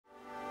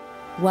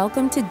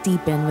Welcome to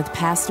Deepen with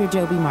Pastor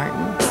Joby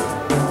Martin.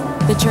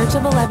 The Church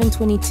of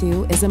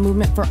 1122 is a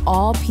movement for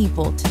all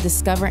people to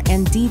discover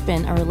and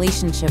deepen a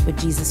relationship with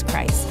Jesus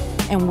Christ.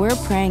 And we're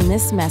praying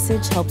this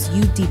message helps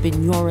you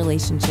deepen your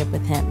relationship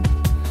with Him.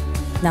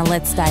 Now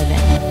let's dive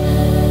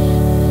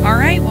in. All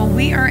right, well,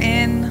 we are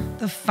in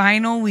the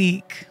final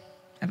week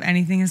of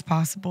Anything is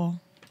Possible.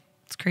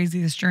 It's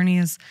crazy. This journey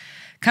is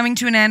coming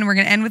to an end. We're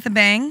going to end with a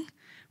bang.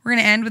 We're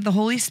going to end with the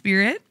Holy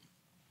Spirit,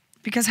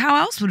 because how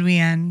else would we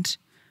end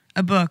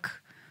a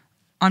book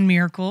on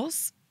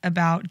miracles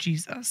about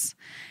Jesus?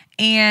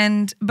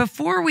 And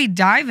before we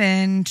dive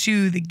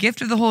into the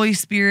gift of the Holy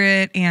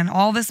Spirit and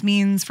all this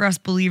means for us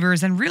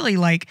believers, and really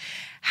like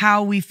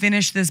how we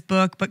finish this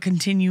book but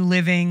continue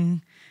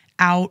living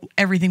out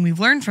everything we've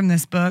learned from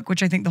this book,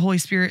 which I think the Holy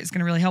Spirit is going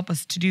to really help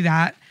us to do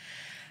that.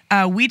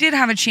 We did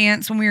have a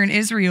chance when we were in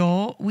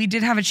Israel, we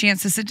did have a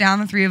chance to sit down,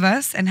 the three of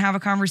us, and have a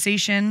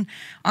conversation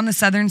on the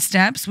Southern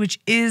Steps, which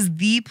is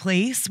the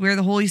place where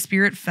the Holy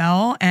Spirit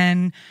fell.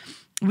 And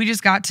we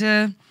just got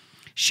to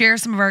share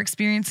some of our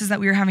experiences that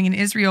we were having in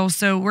Israel.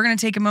 So we're going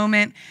to take a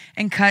moment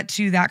and cut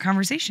to that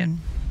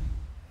conversation.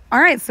 All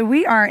right, so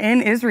we are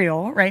in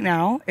Israel right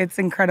now. It's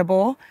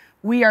incredible.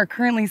 We are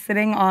currently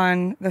sitting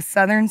on the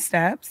Southern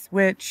Steps,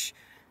 which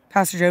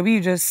Pastor Joby,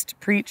 you just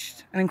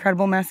preached an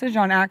incredible message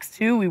on Acts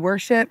 2. We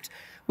worshiped.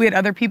 We had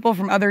other people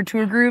from other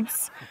tour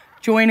groups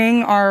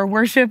joining our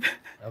worship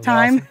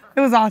time. Awesome.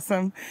 It was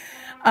awesome.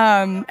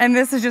 And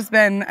this has just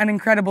been an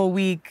incredible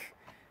week.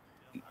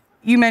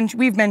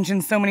 We've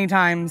mentioned so many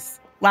times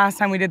last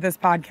time we did this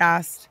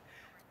podcast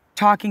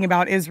talking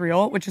about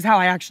Israel, which is how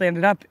I actually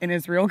ended up in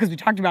Israel, because we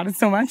talked about it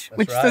so much.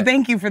 So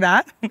thank you for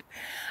that.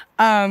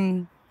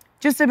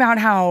 Just about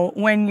how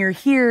when you're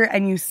here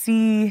and you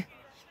see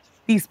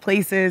these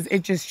places,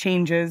 it just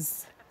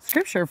changes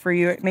scripture for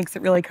you. It makes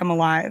it really come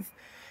alive.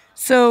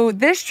 So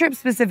this trip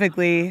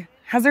specifically,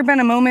 has there been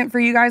a moment for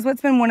you guys?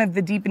 What's been one of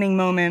the deepening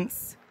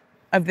moments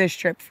of this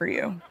trip for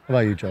you? How about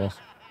you, Charles?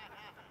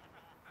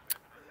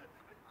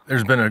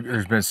 There's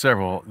been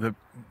several.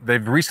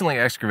 They've recently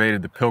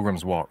excavated the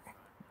Pilgrim's Walk,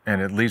 and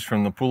it leads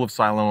from the Pool of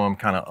Siloam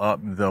kind of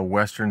up the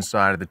western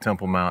side of the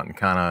Temple Mount,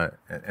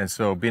 and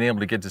so being able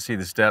to get to see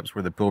the steps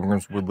where the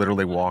pilgrims would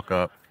literally walk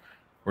up,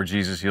 where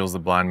Jesus heals the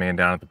blind man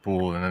down at the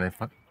pool, and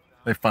then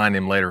they find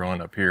him later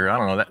on up here. I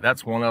don't know,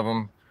 that's one of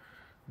them.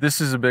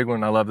 This is a big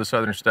one. I love the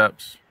Southern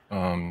Steps.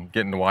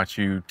 Getting to watch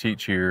you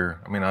teach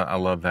here. I mean, I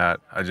love that.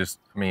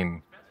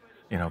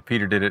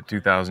 Peter did it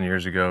 2,000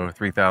 years ago.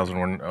 3,000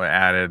 were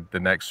added.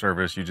 The next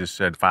service, you just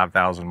said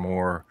 5,000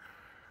 more.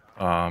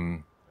 I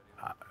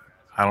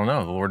don't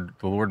know.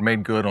 The Lord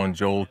made good on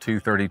Joel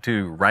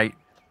 2:32, right?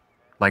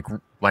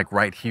 Like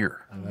right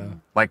here.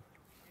 Like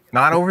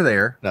not over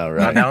there, No,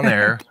 right. not down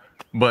there,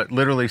 but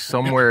literally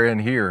somewhere in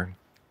here.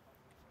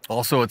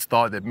 Also, it's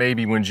thought that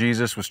maybe when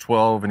Jesus was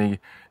 12 and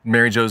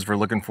Mary and Joseph were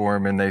looking for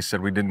him and they said,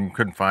 we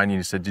couldn't find you.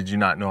 He said, did you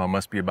not know I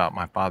must be about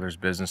my Father's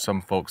business?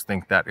 Some folks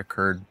think that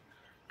occurred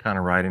kind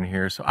of right in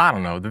here. So I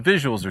don't know. The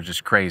visuals are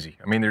just crazy.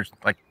 I mean, there's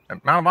like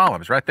Mount of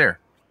Olives right there.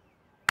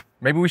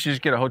 Maybe we should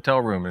just get a hotel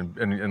room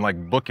and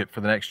like book it for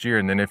the next year.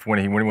 And then when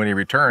he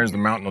returns, the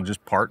mountain will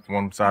just part.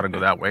 One side will go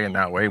that way, and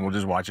we'll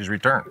just watch his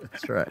return.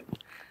 That's right.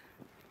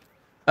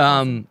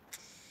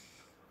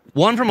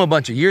 One from a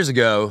bunch of years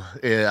ago,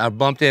 I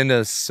bumped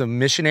into some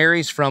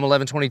missionaries from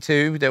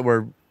 1122 that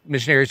were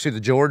missionaries to the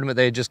Jordan, but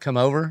they had just come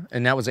over,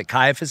 and that was at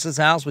Caiaphas's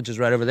house, which is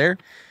right over there.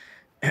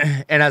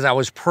 And as I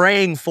was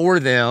praying for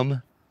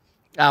them,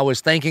 I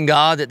was thanking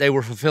God that they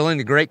were fulfilling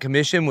the Great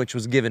Commission, which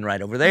was given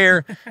right over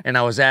there. And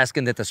I was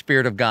asking that the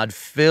Spirit of God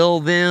fill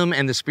them,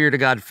 and the Spirit of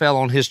God fell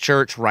on His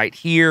church right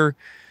here.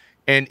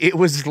 And it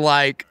was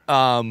like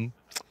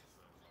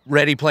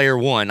Ready Player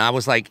One. I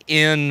was like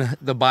in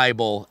the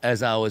Bible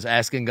as I was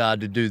asking God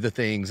to do the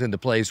things in the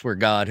place where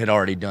God had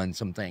already done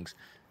some things.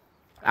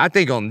 I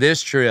think on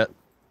this trip,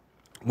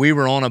 we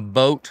were on a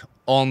boat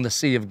on the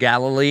Sea of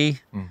Galilee.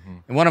 Mm-hmm.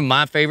 And one of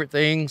my favorite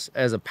things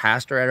as a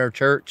pastor at our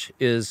church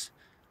is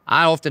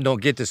I often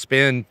don't get to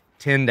spend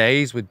 10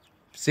 days with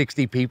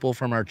 60 people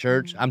from our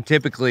church. I'm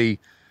typically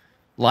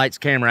lights,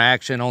 camera,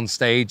 action on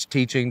stage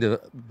teaching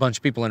to a bunch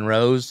of people in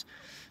rows.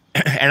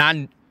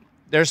 And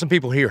there's some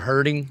people here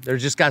hurting. They've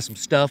just got some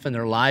stuff in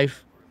their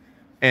life.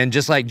 And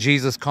just like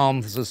Jesus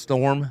calms the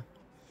storm,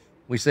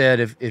 we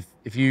said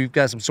if you've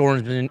got some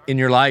storms in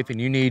your life and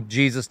you need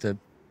Jesus to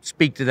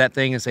speak to that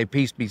thing and say,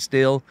 peace, be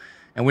still.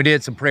 And we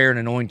did some prayer and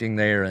anointing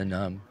there.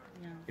 And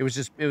it was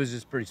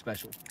just pretty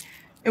special.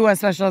 It was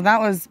special. That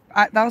was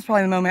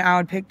probably the moment I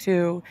would pick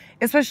too.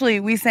 Especially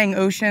we sang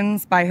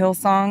Oceans by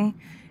Hillsong,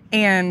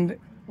 and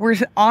we're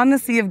on the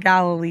Sea of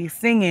Galilee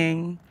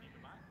singing,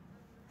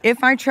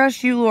 if I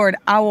trust you, Lord,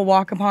 I will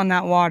walk upon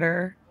that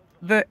water.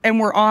 And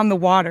we're on the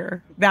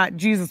water that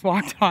Jesus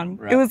walked on.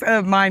 Right. It was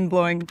a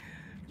mind-blowing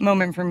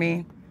moment for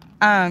me.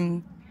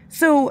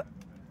 So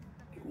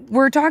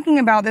we're talking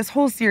about this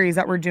whole series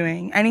that we're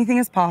doing, Anything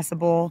is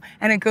Possible,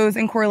 and it goes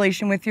in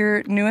correlation with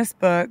your newest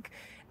book.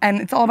 And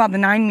it's all about the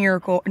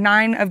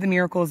 9 of the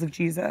miracles of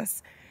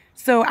Jesus.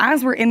 So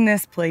as we're in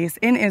this place,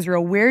 in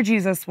Israel, where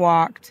Jesus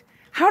walked,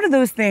 How do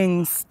those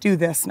things do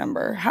this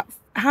number?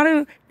 How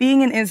do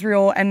being in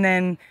Israel and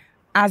then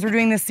as we're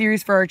doing this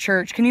series for our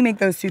church, can you make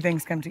those two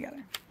things come together?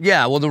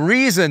 Yeah, well, the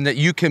reason that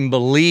you can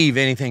believe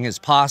anything is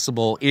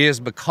possible is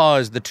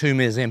because the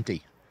tomb is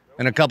empty.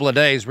 In a couple of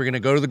days, we're going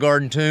to go to the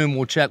garden tomb.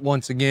 We'll check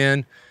once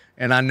again,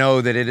 and I know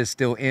that it is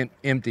still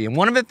empty. And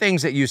one of the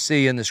things that you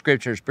see in the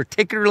scriptures,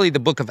 particularly the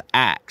book of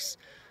Acts,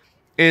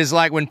 is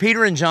like when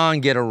Peter and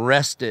John get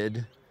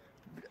arrested,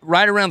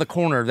 right around the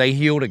corner, they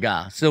healed a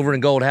guy. Silver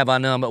and gold have I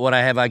none, but what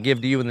I have I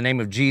give to you. In the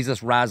name of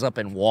Jesus, rise up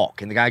and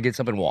walk. And the guy gets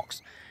up and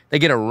walks. They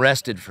get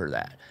arrested for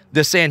that.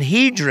 The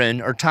Sanhedrin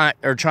are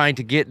trying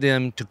to get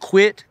them to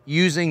quit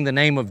using the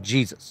name of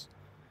Jesus.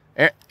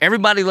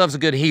 Everybody loves a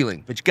good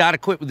healing, but you got to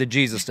quit with the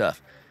Jesus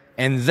stuff.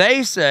 And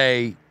they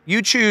say,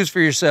 you choose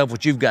for yourself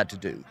what you've got to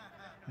do.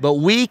 But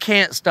we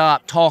can't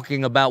stop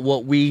talking about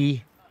what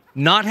we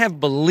not have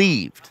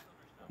believed,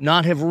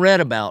 not have read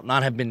about,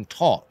 not have been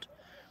taught.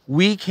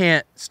 We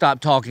can't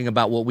stop talking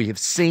about what we have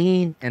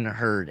seen and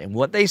heard. And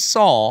what they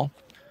saw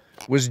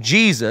was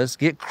Jesus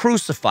get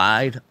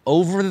crucified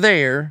over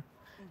there,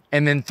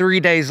 and then 3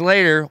 days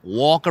later,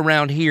 walk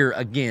around here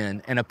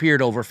again and appear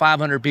to over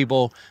 500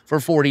 people for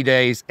 40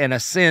 days and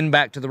ascend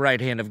back to the right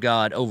hand of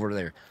God over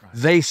there. Right.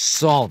 They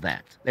saw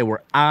that. They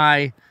were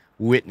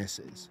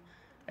eyewitnesses.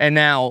 And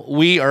now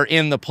we are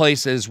in the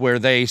places where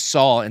they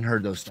saw and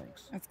heard those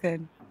things. That's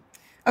good.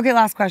 Okay,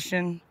 last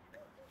question.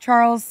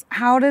 Charles,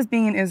 how does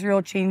being in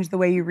Israel change the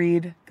way you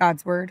read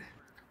God's word?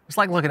 It's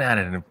like looking at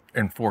it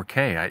in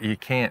 4K.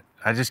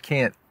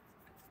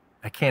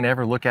 I can't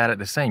ever look at it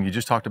the same. You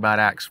just talked about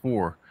Acts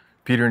 4.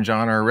 Peter and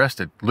John are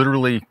arrested,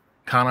 literally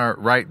kind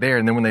of right there.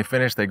 And then when they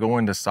finish, they go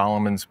into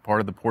Solomon's part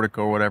of the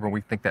portico or whatever.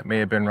 We think that may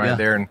have been right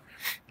there. And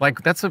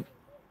like, that's a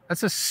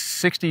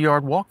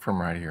 60-yard walk from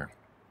right here.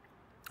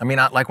 I mean,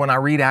 like when I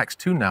read Acts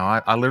 2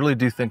 now, I literally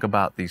do think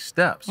about these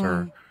steps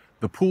or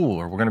the pool,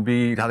 or we're going to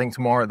be, I think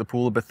tomorrow at the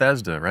pool of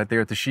Bethesda, right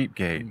there at the sheep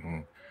gate.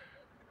 And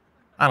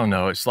I don't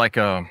know. It's like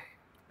I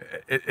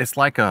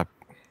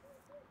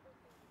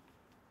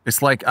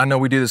know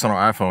we do this on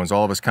our iPhones.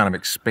 All of us kind of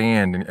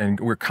expand, and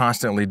we're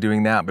constantly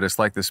doing that. But it's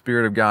like the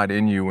Spirit of God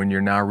in you, when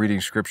you're now reading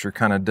Scripture,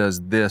 kind of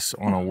does this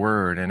on a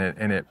word, and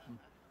it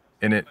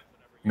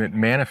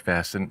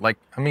manifests. And like,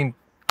 I mean,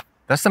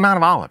 that's the Mount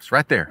of Olives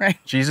right there. Right.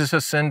 Jesus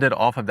ascended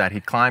off of that. He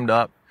climbed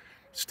up,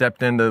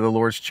 stepped into the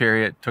Lord's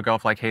chariot, took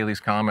off like Halley's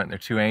Comet, and there are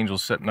two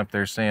angels sitting up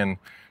there saying,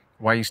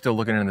 "Why are you still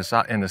looking in the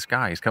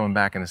sky? He's coming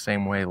back in the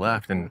same way he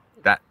left." And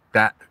that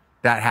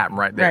happened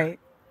right there. Right.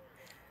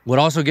 What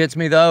also gets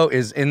me, though,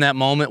 is in that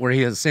moment where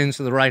he ascends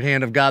to the right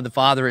hand of God the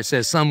Father, it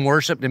says some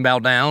worshiped and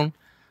bowed down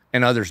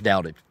and others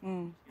doubted.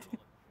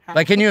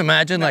 Like, can you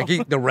imagine? No.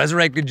 Like, the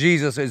resurrected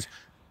Jesus is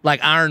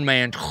like Iron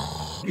Man,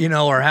 you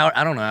know, or how,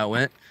 I don't know how it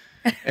went.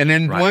 And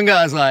then one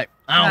guy's like,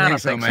 I don't think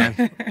so,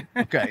 man.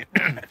 Okay.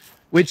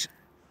 Which,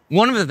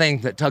 one of the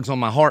things that tugs on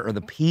my heart are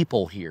the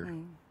people here.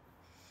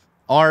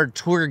 Our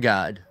tour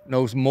guide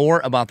knows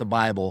more about the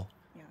Bible,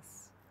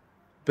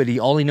 but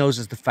all he knows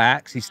is the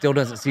facts. He still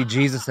doesn't see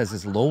Jesus as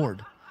his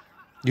Lord.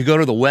 You go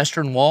to the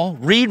Western Wall,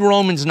 read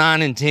Romans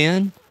 9 and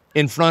 10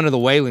 in front of the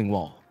Wailing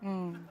Wall.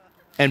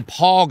 And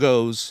Paul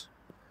goes,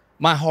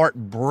 my heart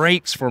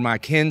breaks for my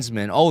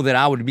kinsmen. Oh, that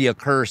I would be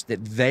accursed,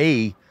 that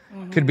they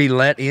could be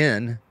let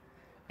in.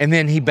 And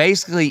then he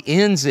basically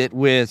ends it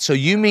with, so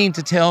you mean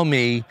to tell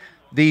me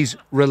these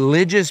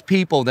religious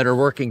people that are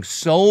working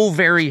so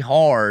very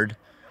hard,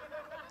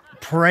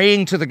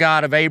 praying to the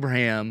God of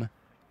Abraham,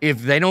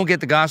 if they don't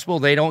get the gospel,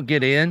 they don't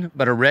get in,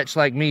 but a wretch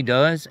like me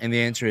does? And the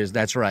answer is,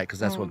 that's right, because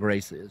that's what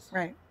grace is.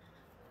 Right.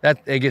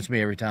 It gets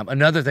me every time.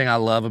 Another thing I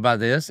love about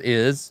this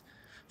is,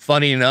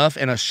 funny enough,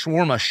 in a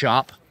shawarma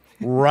shop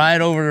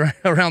right over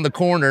around the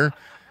corner,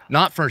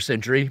 not first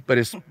century, but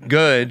it's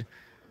good,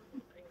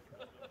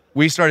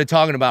 we started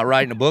talking about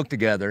writing a book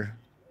together.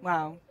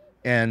 Wow.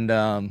 And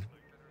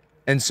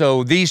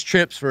so these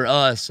trips for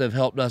us have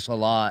helped us a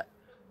lot.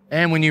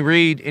 And when you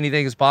read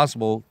Anything is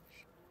Possible,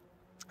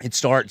 it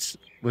starts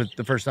with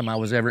the first time I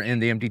was ever in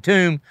the empty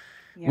tomb.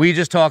 Yeah. We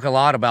just talk a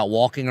lot about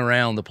walking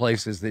around the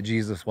places that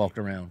Jesus walked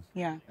around.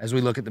 Yeah. As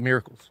we look at the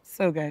miracles.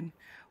 So good.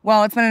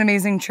 Well, it's been an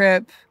amazing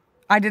trip.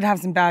 I did have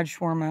some bad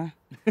shawarma.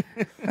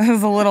 It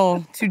was a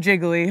little too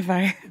jiggly, if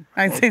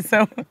I'd say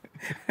so.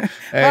 But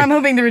I'm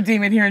hoping to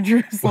redeem it here in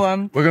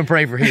Jerusalem. We're going to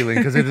pray for healing,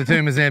 because if the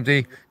tomb is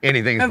empty,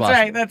 anything is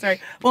possible. That's right.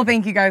 Well,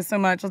 thank you guys so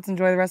much. Let's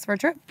enjoy the rest of our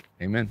trip.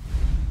 Amen.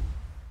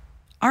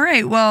 All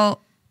right.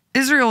 Well,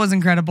 Israel was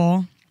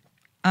incredible.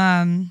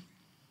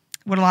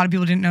 What a lot of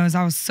people didn't know is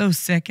I was so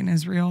sick in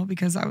Israel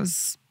because I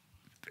was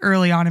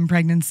early on in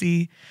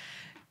pregnancy.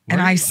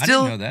 And I didn't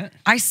know that.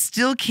 I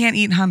still can't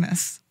eat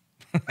hummus.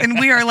 And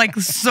we are like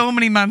so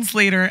many months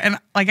later, and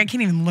like I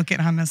can't even look at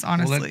hummus,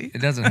 honestly. Well,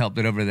 it doesn't help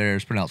that over there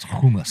it's pronounced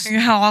hummus.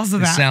 Yeah, also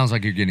that. It sounds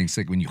like you're getting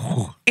sick when you.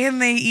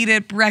 And they eat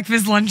it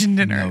breakfast, lunch, and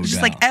dinner. No Just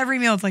doubt. like every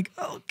meal, it's like,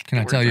 oh. Can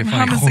I tell you a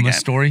funny hummus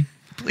story?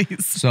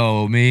 Please.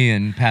 So me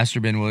and Pastor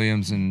Ben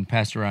Williams and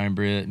Pastor Ryan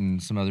Britt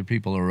and some other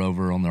people are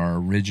over on our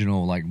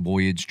original like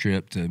voyage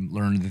trip to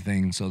learn the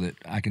thing so that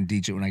I can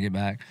teach it when I get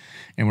back.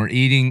 And we're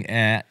eating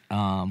at,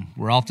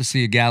 we're off to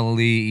Sea of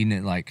Galilee, eating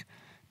at like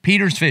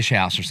Peter's Fish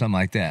House or something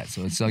like that.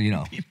 So it's,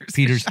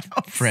 Peter's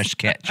Fresh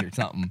Catch or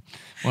something.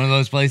 One of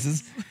those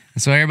places.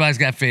 And so everybody's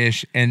got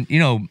fish. And,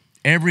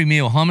 every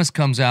meal, hummus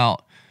comes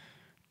out.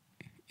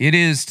 It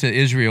is to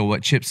Israel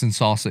what chips and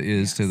salsa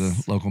is to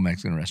the local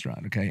Mexican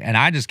restaurant, okay? And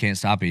I just can't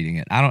stop eating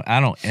it. I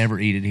don't ever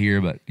eat it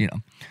here, but,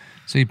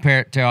 So you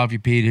tear off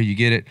your pita, you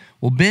get it.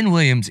 Well, Ben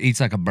Williams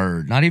eats like a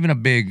bird. Not even a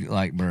big,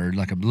 bird,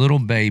 like a little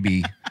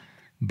baby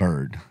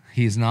bird.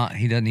 He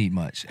doesn't eat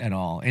much at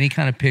all. And he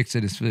kind of picks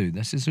at his food.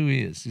 That's just who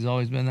he is. He's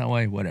always been that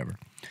way, whatever.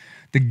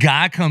 The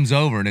guy comes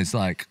over and it's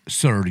like,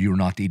 sir, you're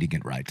not eating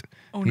it right.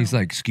 Oh, He's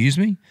like, excuse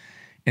me?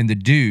 And the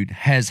dude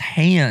has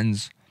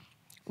hands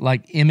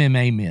like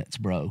MMA mitts,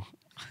 bro.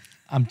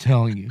 I'm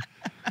telling you.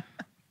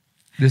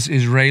 This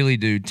Israeli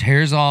dude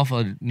tears off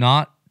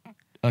not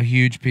a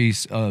huge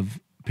piece of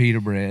pita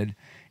bread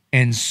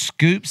and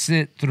scoops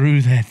it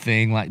through that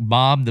thing like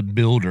Bob the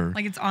Builder.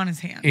 Like it's on his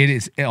hand. It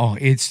is. Oh,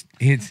 it's.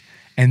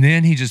 And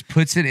then he just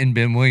puts it in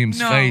Ben Williams'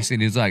 face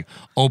and he's like,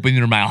 open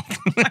your mouth.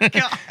 Oh my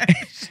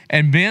gosh.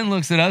 And Ben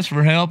looks at us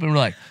for help and we're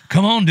like,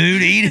 come on,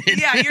 dude, eat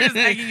it. Yeah, you're just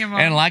egging him on.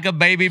 And like a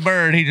baby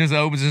bird, he just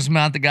opens his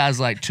mouth. The guy's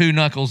like 2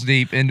 knuckles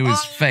deep into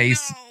his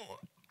face.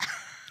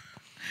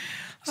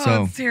 No.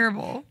 So it's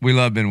terrible. We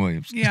love Ben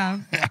Williams. Yeah,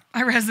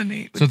 I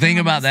resonate. So think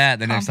about that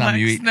the next time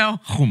you eat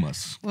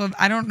hummus. Well,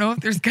 I don't know if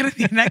there's going to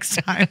be next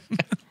time.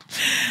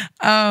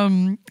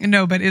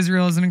 No, but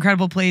Israel is an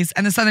incredible place.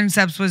 And the Southern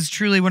Steps was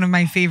truly one of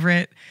my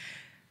favorite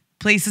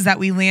places that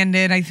we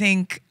landed. I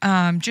think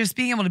just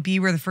being able to be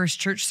where the first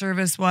church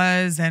service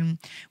was. And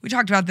we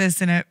talked about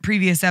this in a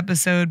previous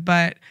episode,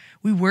 but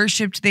we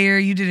worshiped there.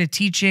 You did a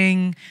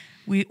teaching.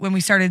 When we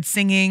started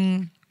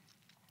singing,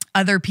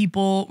 other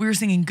people, we were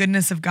singing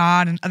Goodness of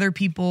God and other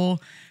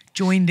people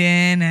joined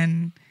in.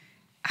 And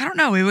I don't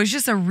know, it was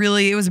just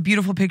it was a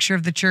beautiful picture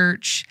of the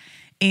church.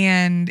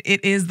 And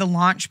it is the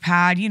launch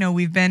pad.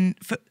 We've been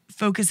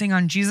focusing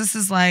on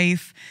Jesus's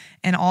life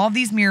and all of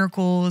these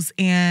miracles.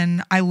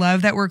 And I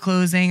love that we're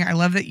closing. I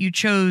love that you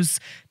chose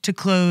to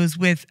close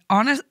with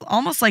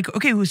almost like,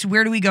 okay, so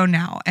where do we go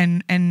now?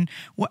 And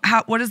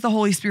what is the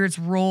Holy Spirit's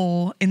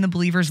role in the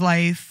believer's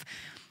life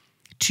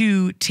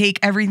to take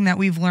everything that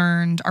we've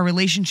learned, our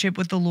relationship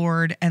with the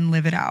Lord, and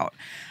live it out?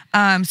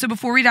 So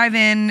before we dive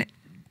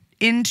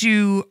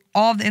into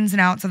all of the ins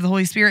and outs of the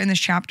Holy Spirit in this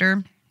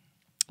chapter,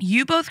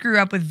 you both grew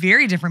up with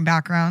very different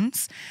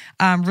backgrounds,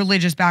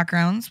 religious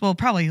backgrounds, well,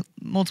 probably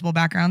multiple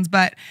backgrounds,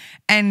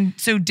 and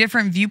so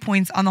different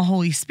viewpoints on the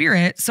Holy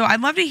Spirit. So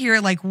I'd love to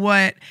hear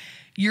what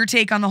your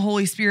take on the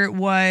Holy Spirit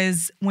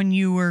was when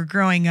you were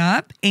growing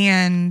up.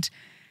 And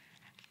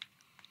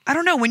I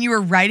don't know, when you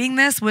were writing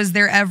this, was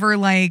there ever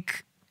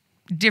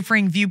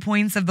differing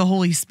viewpoints of the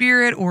Holy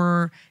Spirit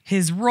or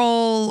his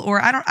role?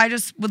 Or I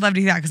just would love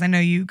to hear that because I know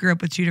you grew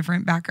up with 2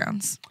 different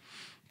backgrounds.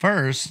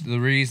 First, the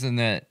reason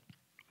that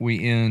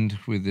we end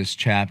with this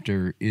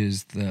chapter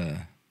is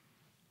the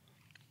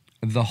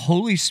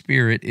Holy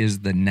Spirit is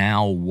the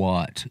now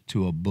what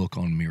to a book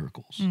on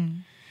miracles.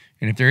 And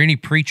if there are any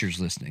preachers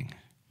listening,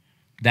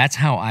 that's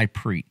how I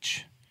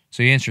preach.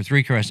 So you answer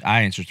 3 questions.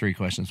 I answer 3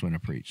 questions when I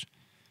preach.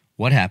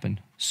 What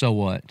happened? So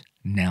what?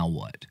 Now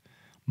what?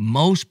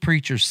 Most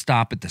preachers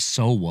stop at the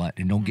so what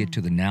and don't get to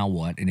the now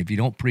what. And if you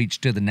don't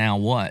preach to the now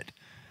what,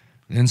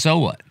 then so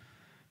what?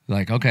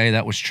 Okay,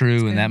 that was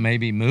true and that may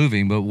be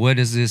moving, but what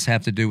does this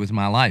have to do with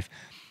my life?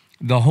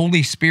 The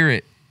Holy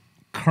Spirit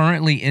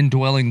currently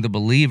indwelling the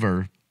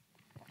believer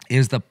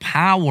is the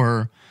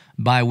power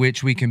by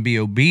which we can be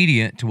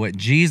obedient to what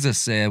Jesus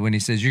said when he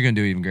says, you're going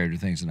to do even greater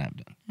things than I've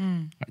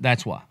done.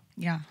 That's why.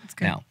 Yeah, that's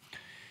good. Now,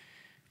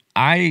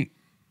 I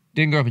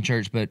didn't grow up in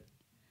church, but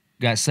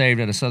got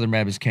saved at a Southern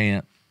Baptist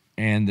camp,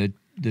 and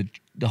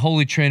the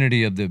Holy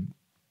Trinity of the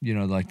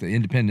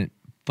independent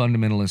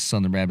fundamentalist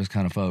Southern Baptist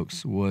kind of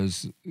folks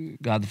was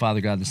God the Father,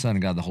 God the Son,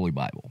 and God the Holy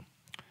Bible.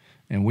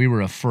 And we were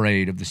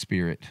afraid of the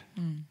Spirit.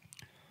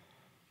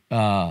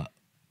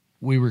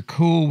 We were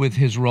cool with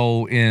his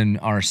role in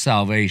our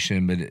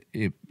salvation, but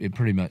it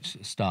pretty much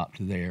stopped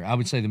there. I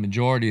would say the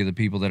majority of the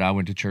people that I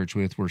went to church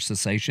with were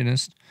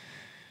cessationists.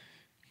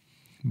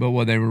 But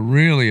what they were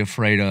really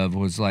afraid of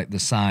was the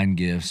sign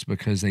gifts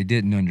because they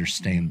didn't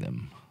understand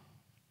them.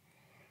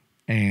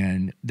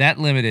 And that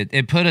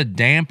it put a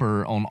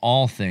damper on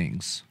all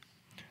things.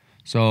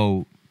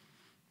 So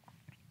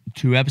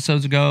 2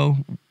 episodes ago,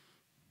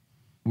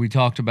 we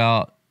talked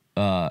about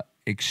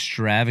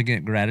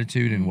extravagant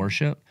gratitude and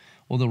worship.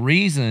 Well, the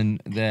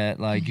reason that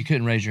you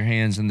couldn't raise your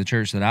hands in the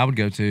church that I would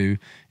go to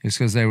is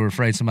because they were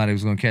afraid somebody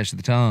was going to catch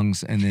the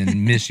tongues and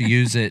then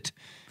misuse it.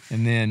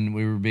 And then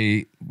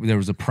there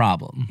was a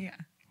problem. Yeah.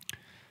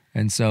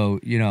 And so,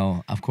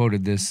 I've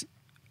quoted this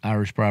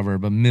Irish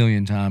proverb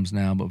 1,000,000 times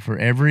now, but for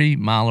every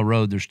mile of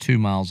road, there's 2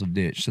 miles of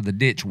ditch. So the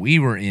ditch we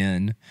were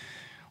in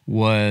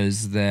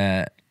was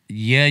that,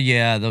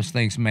 those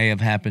things may have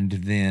happened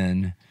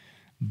then,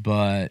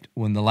 But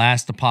when the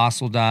last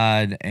apostle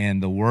died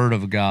and the word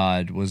of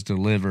God was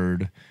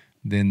delivered,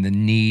 then the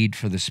need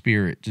for the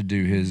Spirit to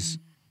do his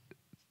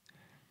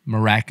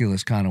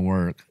miraculous kind of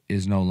work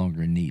is no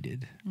longer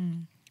needed.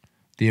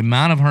 The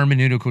amount of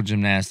hermeneutical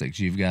gymnastics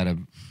you've got to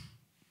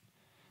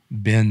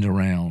bend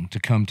around to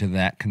come to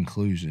that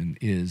conclusion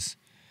is,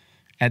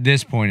 at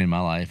this point in my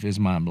life, is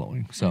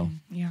mind-blowing. So,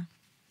 Yeah.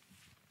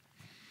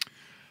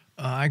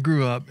 I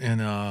grew up in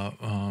the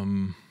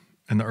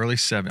early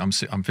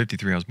 70s. I'm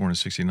 53. I was born in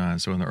 69.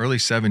 So in the early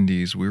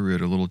 70s, we were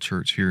at a little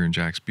church here in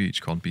Jacks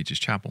Beach called Beach's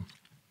Chapel.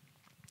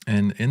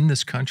 And in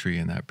this country,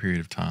 in that period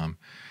of time,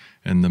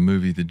 and the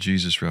movie The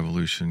Jesus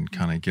Revolution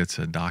kind of gets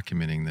at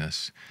documenting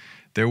this,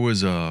 there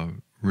was a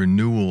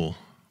renewal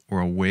or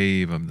a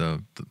wave of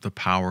the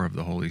power of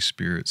the Holy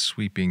Spirit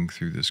sweeping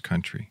through this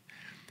country.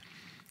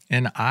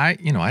 And I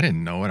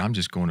didn't know it. I'm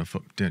just going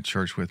to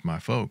church with my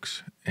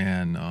folks.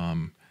 And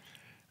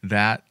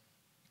that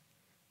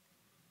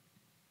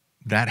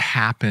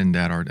happened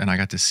and I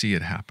got to see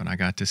it happen. I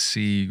got to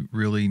see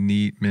really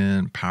neat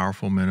men,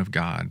 powerful men of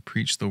God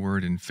preach the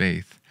word in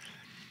faith.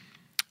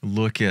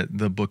 Look at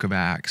the book of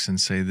Acts and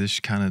say this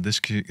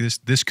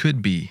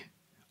could be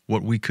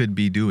what we could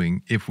be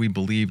doing if we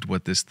believed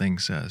what this thing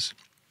says.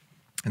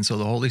 And so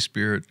the Holy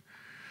Spirit,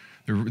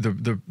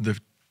 the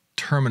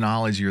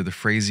terminology or the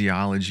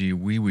phraseology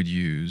we would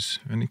use,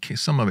 and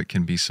some of it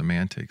can be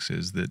semantics,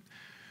 is that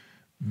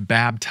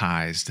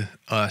baptized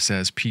us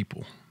as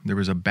people. There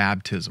was a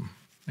baptism.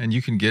 And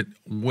you can get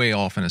way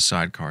off in a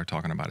sidecar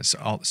talking about it,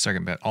 all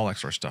that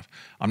sort of stuff.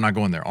 I'm not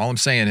going there. All I'm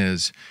saying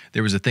is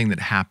there was a thing that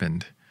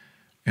happened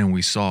and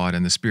we saw it,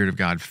 and the Spirit of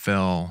God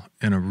fell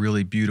in a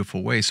really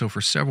beautiful way. So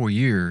for several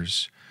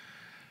years,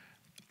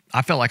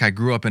 I felt like I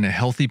grew up in a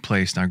healthy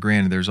place. Now,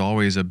 granted, there's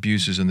always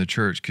abuses in the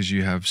church because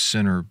you have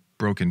sinner,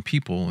 broken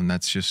people, and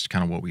that's just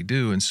kind of what we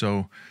do. And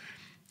so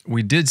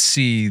we did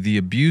see the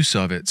abuse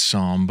of it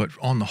some, but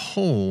on the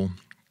whole,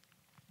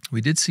 we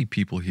did see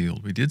people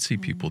healed. We did see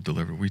people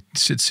delivered. We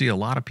did see a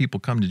lot of people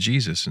come to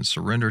Jesus and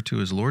surrender to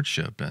his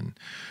lordship. And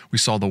we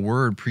saw the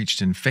word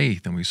preached in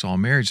faith, and we saw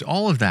marriage,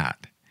 all of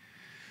that.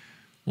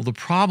 Well, the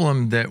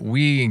problem that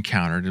we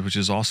encountered, which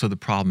is also the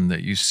problem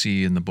that you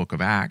see in the book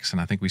of Acts,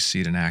 and I think we see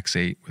it in Acts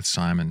 8 with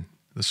Simon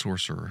the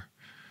sorcerer,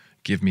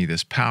 give me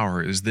this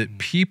power, is that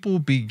people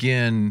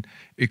begin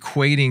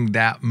equating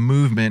that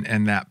movement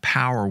and that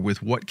power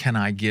with what can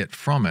I get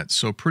from it.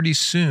 So pretty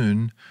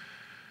soon,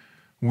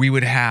 we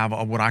would have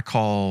what I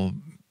call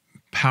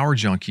power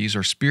junkies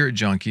or spirit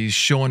junkies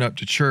showing up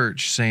to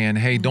church saying,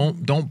 hey,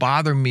 don't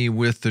bother me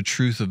with the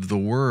truth of the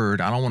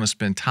word. I don't want to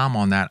spend time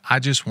on that. I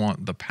just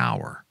want the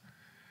power.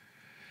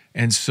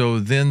 And so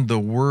then the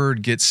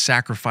word gets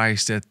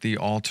sacrificed at the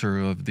altar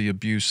of the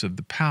abuse of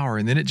the power,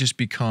 and then it just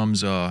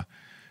becomes a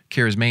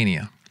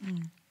charismania.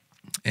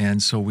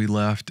 And so we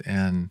left,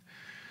 and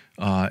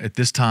at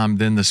this time,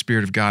 then the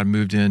Spirit of God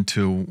moved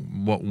into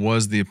what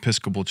was the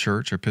Episcopal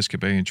Church, or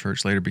Episcopalian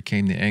Church, later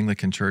became the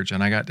Anglican Church,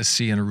 and I got to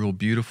see in a real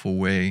beautiful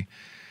way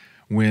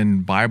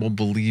when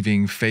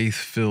Bible-believing,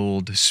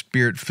 faith-filled,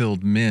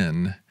 Spirit-filled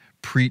men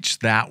preach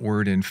that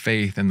word in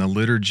faith, and the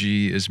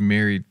liturgy is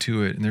married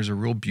to it, and there's a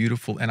real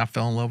beautiful, and I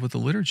fell in love with the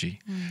liturgy,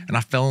 and I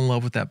fell in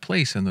love with that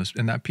place and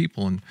that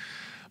people,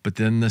 but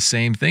then the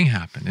same thing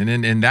happened.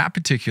 And in that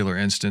particular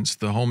instance,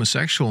 the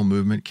homosexual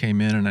movement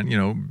came in,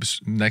 and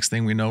next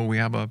thing we know, we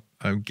have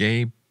a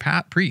gay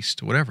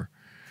priest, whatever.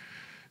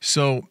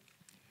 So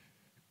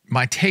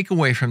my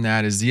takeaway from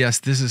that is, yes,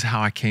 this is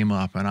how I came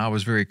up, and I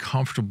was very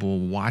comfortable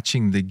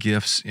watching the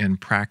gifts in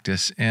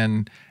practice.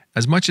 And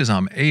as much as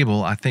I'm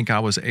able, I think I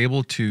was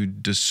able to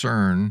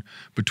discern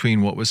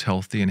between what was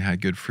healthy and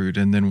had good fruit,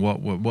 and then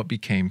what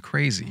became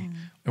crazy.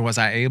 Was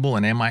I able,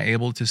 and am I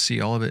able to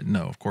see all of it?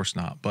 No, of course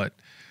not. But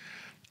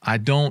I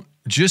don't,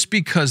 just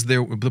because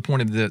the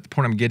point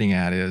I'm getting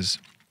at is,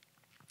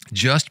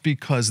 just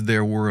because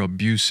there were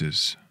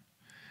abuses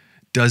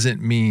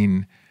doesn't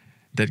mean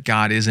that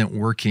God isn't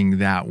working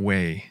that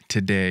way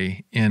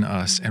today in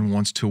us and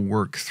wants to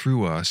work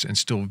through us, and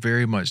still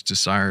very much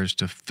desires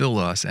to fill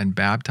us and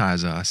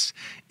baptize us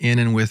in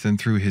and with and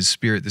through his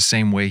Spirit the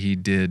same way he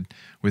did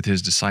with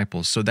his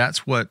disciples. So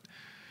that's what,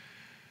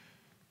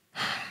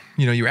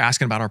 you're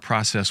asking about our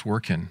process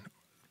working.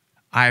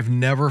 I've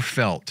never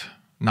felt,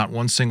 not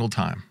one single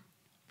time,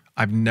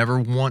 I've never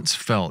once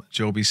felt,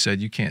 Joby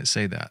said, you can't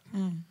say that.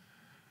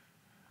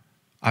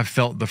 I've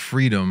felt the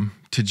freedom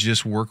to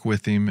just work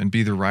with him and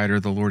be the writer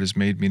the Lord has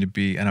made me to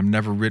be, and I've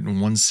never written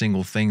one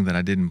single thing that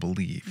I didn't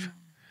believe.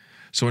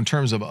 So in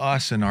terms of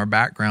us and our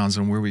backgrounds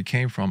and where we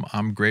came from,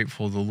 I'm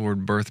grateful the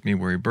Lord birthed me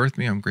where he birthed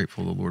me. I'm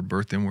grateful the Lord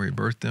birthed him where he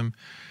birthed him.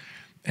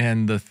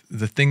 And the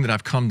thing that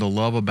I've come to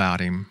love about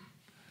him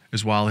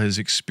is, while his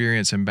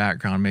experience and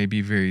background may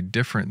be very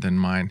different than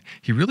mine,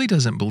 he really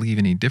doesn't believe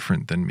any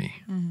different than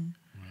me.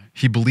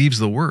 He believes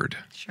the word.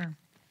 Sure.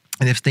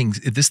 And if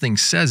this thing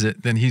says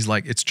it, then he's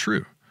like, it's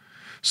true.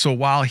 So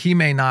while he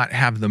may not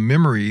have the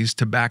memories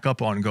to back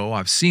up on and go,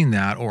 I've seen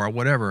that, or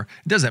whatever,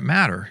 it doesn't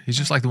matter. He's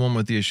just like the one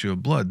with the issue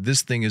of blood.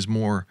 This thing is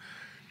more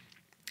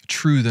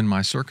true than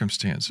my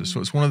circumstances.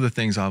 So it's one of the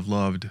things I've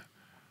loved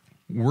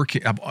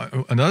working.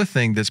 Another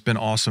thing that's been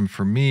awesome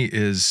for me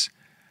is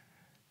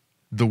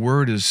the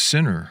word is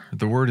center.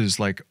 The word is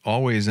like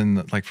always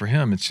like for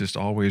him, it's just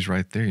always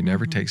right there. He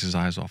never takes his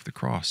eyes off the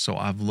cross. So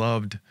I've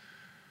loved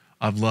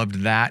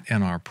that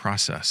in our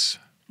process.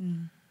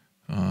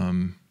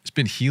 It's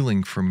been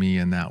healing for me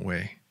in that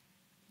way.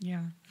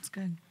 Yeah, that's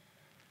good.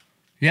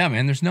 Yeah,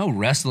 man, there's no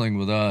wrestling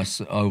with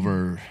us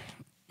over,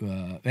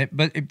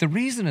 but the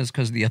reason is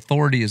because the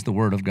authority is the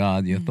word of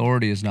God. The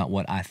authority is not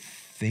what I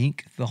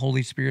think the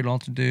Holy Spirit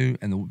ought to do,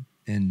 and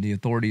the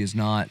authority is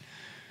not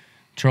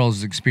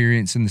Charles'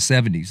 experience in the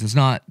 70s. It's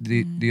not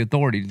the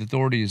authority. The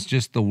authority is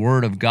just the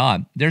word of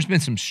God. There's been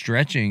some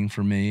stretching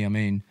for me. I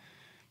mean,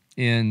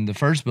 in the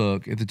first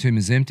book, If the Tomb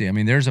is Empty, I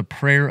mean, there's a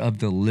prayer of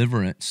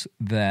deliverance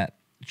that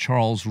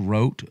Charles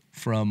wrote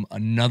from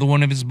another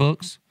one of his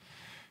books.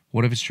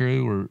 What if it's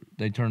true, or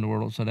they turn the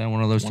world upside down?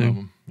 One of those two. Of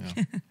them,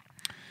 yeah.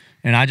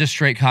 And I just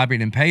straight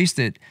copied and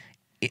pasted.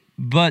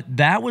 But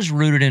that was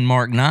rooted in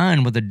Mark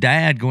 9 with a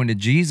dad going to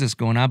Jesus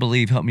going, I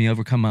believe, help me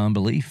overcome my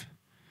unbelief.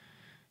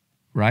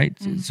 Right?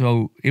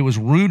 So it was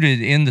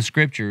rooted in the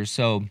scriptures.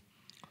 So,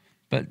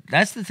 but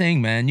that's the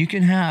thing, man. You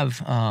can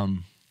have,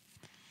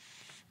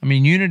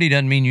 unity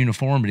doesn't mean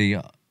uniformity,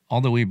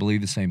 although we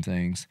believe the same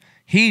things.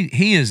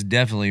 He is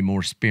definitely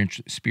more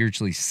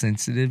spiritually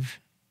sensitive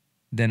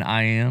than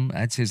I am.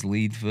 That's his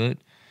lead foot.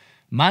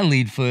 My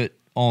lead foot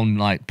on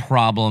like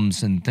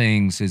problems and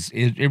things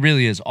it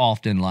really is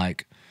often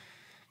like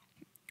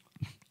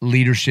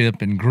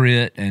leadership and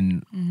grit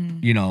and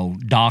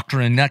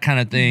doctrine, that kind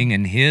of thing.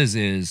 And his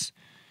is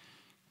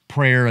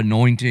prayer,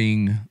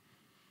 anointing,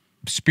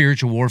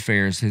 spiritual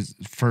warfare is his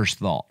first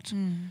thought.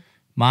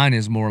 Mine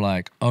is more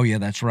like, oh yeah,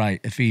 that's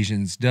right,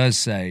 Ephesians does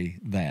say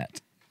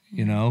that,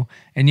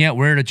 and yet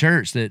we're at a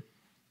church that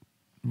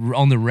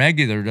on the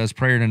regular does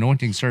prayer and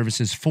anointing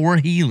services for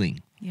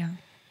healing. Yeah.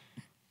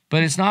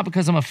 But it's not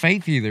because I'm a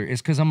faith healer.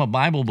 It's because I'm a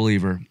Bible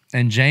believer.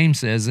 And James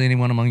says,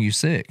 anyone among you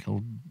sick,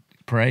 he'll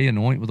pray,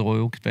 anoint with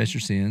oil, confess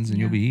your sins, and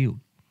you'll be healed.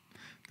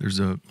 There's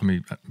just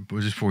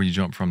before you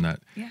jump from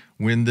that, Yeah.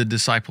 when the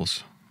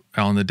disciples,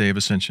 on the day of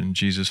ascension,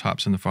 Jesus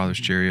hops in the Father's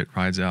chariot,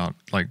 rides out,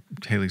 like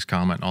Haley's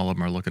comment, all of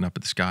them are looking up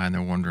at the sky and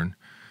they're wondering,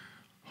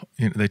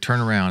 they turn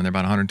around and they're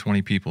about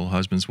 120 people,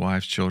 husbands,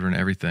 wives, children,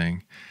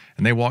 everything,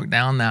 and they walk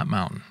down that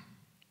mountain.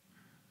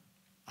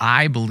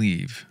 I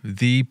believe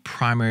the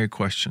primary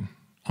question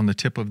on the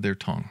tip of their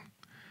tongue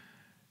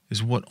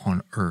is, what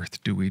on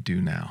earth do we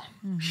do now?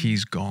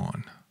 He's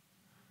gone.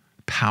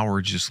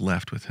 Power just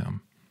left with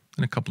him.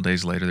 And a couple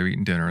days later, they're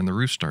eating dinner and the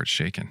roof starts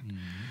shaking.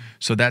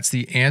 So that's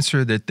the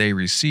answer that they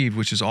received,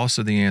 which is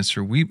also the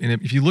answer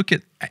and if you look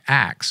at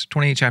Acts,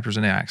 28 chapters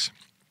in Acts,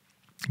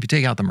 if you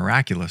take out the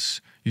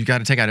miraculous, you've got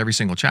to take out every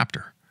single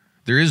chapter.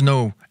 There is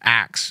no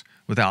Acts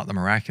without the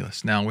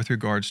miraculous. Now, with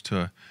regards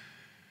to,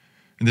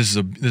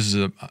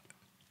 and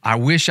I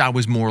wish I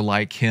was more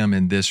like him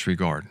in this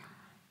regard.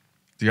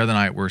 The other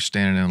night, we're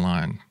standing in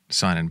line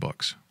signing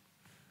books.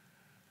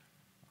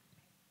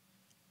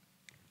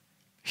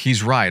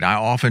 He's right. I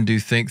often do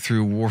think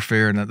through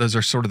warfare, and those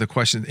are sort of the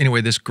questions.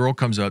 Anyway, this girl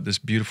comes up, this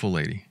beautiful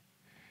lady,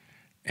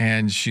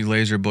 and she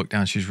lays her book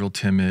down. She's real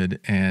timid,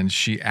 and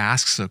she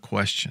asks a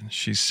question.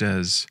 She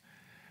says,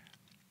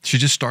 she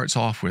just starts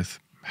off with,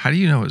 how do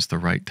you know it's the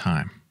right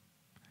time?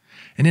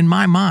 And in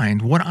my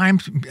mind, what I'm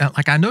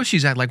like, I know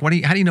she's at like, how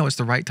do you know it's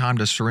the right time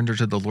to surrender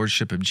to the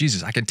lordship of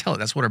Jesus? I can tell it.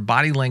 That's what her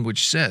body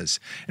language says.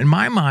 In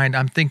my mind,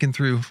 I'm thinking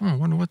through, I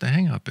wonder what the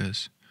hang up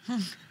is.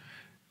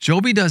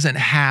 Joby doesn't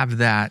have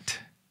that.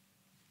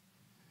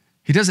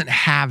 He doesn't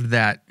have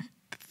that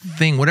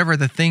thing, whatever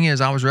the thing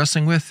is I was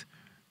wrestling with,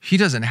 he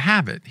doesn't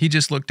have it. He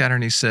just looked at her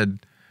and he said,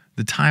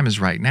 the time is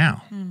right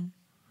now.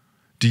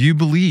 Do you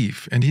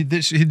believe? And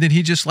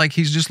he's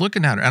just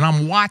looking at her. And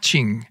I'm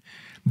watching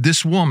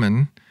this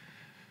woman,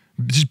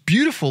 this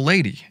beautiful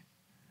lady,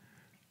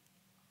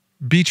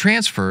 be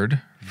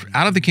transferred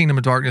out of the kingdom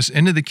of darkness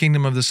into the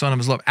kingdom of the Son of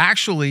his love.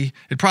 Actually,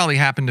 it probably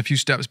happened a few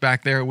steps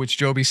back there, which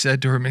Joby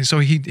said to her. And so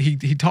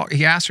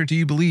he asked her, do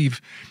you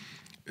believe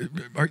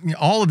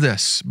all of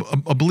this?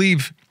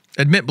 Believe,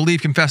 admit,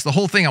 believe, confess, the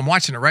whole thing. I'm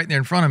watching it right there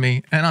in front of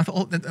me. And I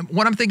thought,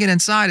 what I'm thinking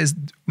inside is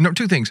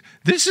two things.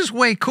 This is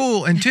way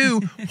cool. And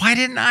two, why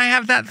didn't I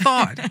have that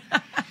thought?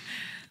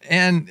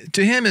 And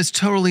to him, it's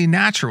totally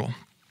natural.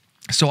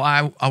 So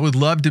I would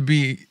love to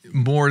be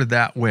more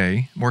that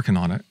way, working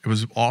on it. It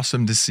was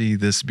awesome to see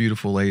this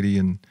beautiful lady,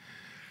 and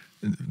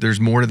there's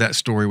more to that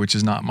story, which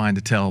is not mine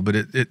to tell, but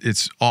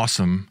it's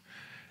awesome.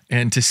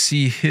 And to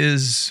see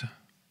his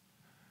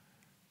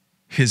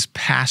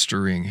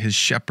pastoring, his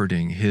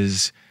shepherding,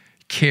 his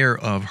care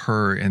of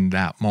her in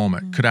that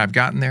moment. Could I have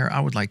gotten there? I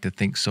would like to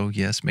think so.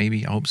 Yes,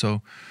 maybe. I hope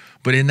so.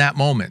 But in that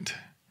moment,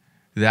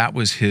 that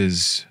was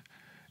his,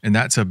 and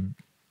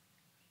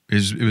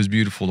it was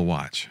beautiful to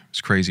watch. It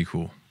was crazy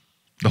cool.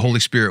 The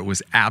Holy Spirit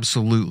was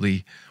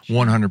absolutely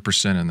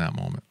 100% in that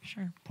moment.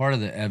 Sure. Part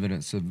of the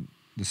evidence of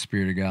the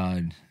Spirit of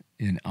God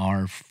in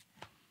our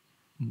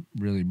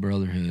really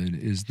brotherhood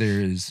is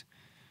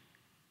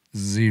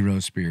zero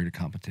spirit of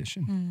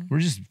competition.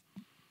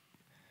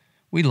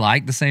 We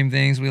like the same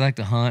things. We like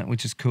to hunt,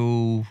 which is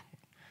cool.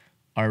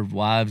 Our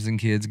wives and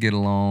kids get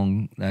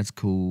along. That's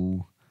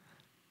cool.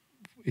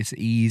 It's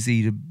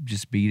easy to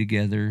just be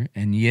together.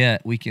 And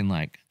yet we can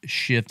like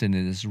shift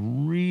into this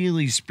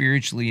really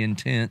spiritually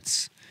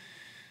intense,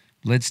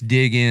 let's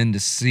dig in to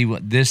see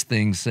what this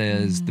thing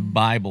says, the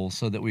Bible,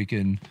 so that we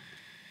can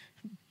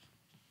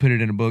put it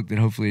in a book that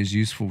hopefully is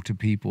useful to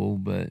people.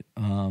 But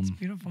It's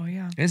beautiful,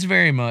 yeah. it's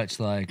very much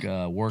like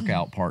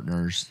workout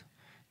partners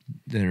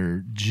that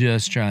are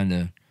just trying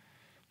to,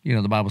 you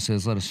know, the Bible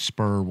says, let us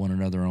spur one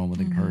another on with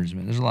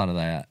encouragement. There's a lot of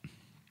that.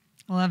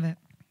 I love it.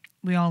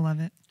 We all love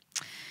it.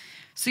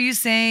 So you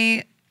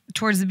say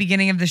towards the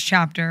beginning of this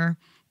chapter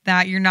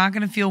that you're not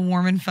going to feel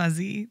warm and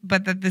fuzzy,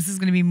 but that this is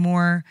going to be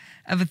more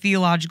of a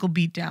theological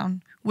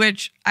beatdown,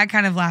 which I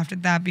kind of laughed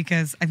at that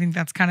because I think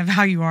that's kind of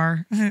how you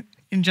are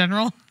in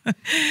general.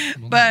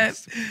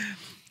 But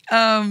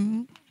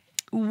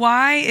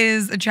why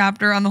is a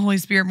chapter on the Holy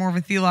Spirit more of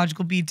a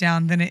theological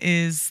beatdown than it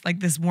is like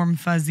this warm,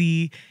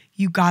 fuzzy,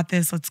 you got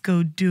this, let's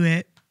go do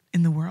it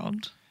in the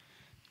world?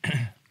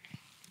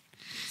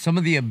 Some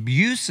of the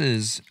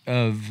abuses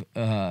of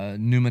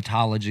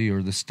pneumatology,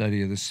 or the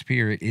study of the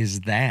Spirit,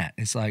 is that.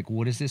 It's like,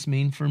 what does this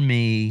mean for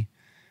me?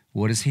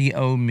 What does he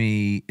owe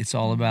me? It's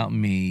all about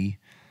me.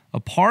 A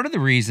part of the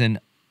reason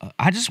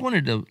I just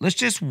wanted to, let's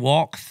just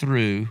walk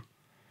through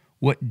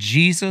what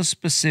Jesus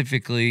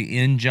specifically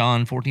in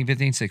John 14,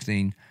 15,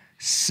 16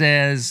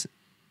 says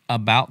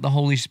about the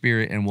Holy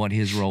Spirit and what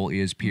his role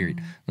is,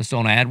 period. Let's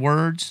don't add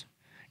words.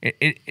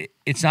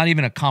 It's not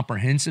even a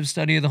comprehensive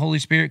study of the Holy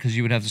Spirit, because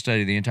you would have to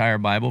study the entire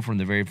Bible from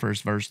the very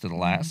first verse to the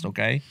last,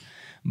 okay?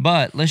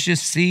 But let's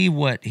just see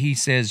what he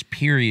says,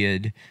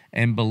 period,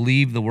 and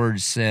believe the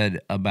words said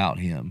about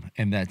him,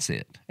 and that's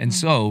it. And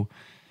so,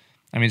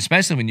 I mean,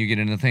 especially when you get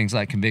into things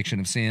like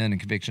conviction of sin and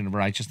conviction of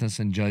righteousness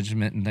and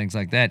judgment and things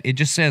like that, it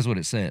just says what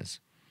it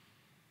says.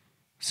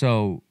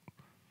 So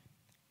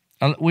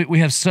we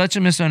have such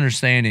a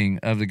misunderstanding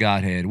of the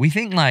Godhead. We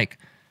think like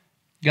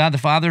God the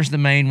Father's the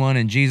main one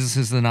and Jesus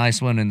is the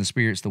nice one and the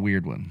Spirit's the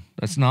weird one.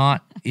 That's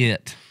not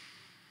it.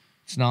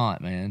 It's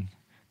not, man.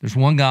 There's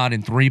one God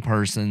in three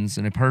persons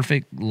in a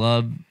perfect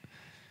love,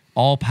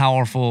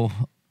 all-powerful,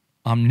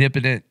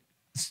 omnipotent,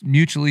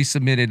 mutually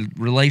submitted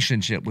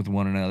relationship with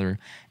one another,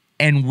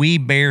 and we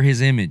bear his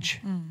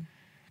image.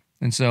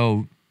 And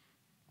so,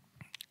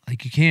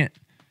 like, you can't,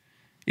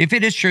 if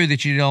it is true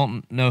that you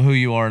don't know who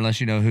you are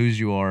unless you know whose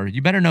you are,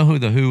 you better know who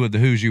of the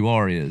whose you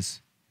are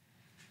is.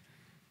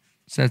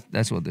 So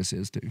that's what this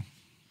is too.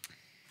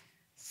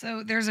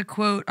 So there's a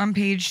quote on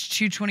page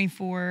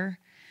 224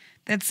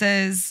 that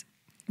says,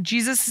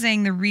 Jesus is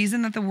saying the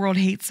reason that the world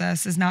hates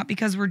us is not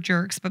because we're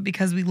jerks, but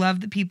because we love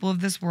the people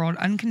of this world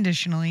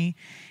unconditionally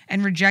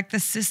and reject the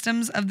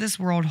systems of this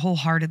world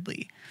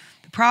wholeheartedly.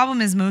 The problem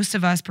is most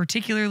of us,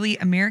 particularly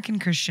American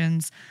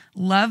Christians,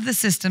 love the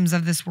systems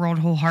of this world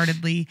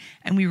wholeheartedly,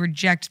 and we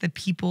reject the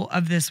people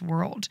of this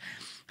world.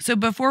 So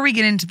before we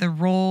get into the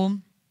role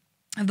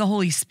of the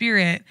Holy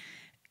Spirit,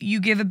 you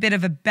give a bit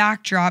of a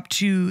backdrop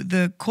to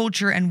the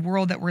culture and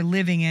world that we're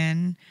living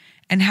in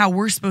and how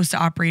we're supposed to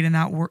operate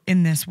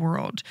in this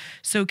world.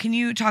 So can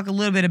you talk a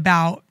little bit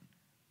about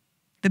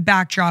the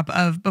backdrop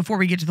of, before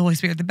we get to the Holy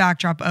Spirit, the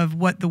backdrop of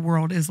what the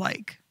world is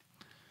like?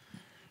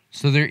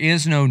 So there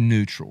is no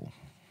neutral.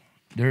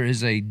 There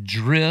is a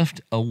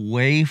drift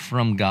away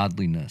from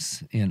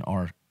godliness in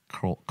our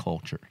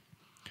culture,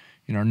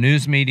 in our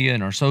news media,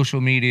 in our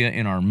social media,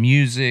 in our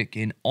music,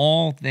 in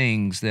all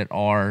things that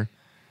are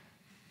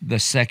the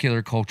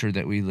secular culture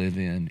that we live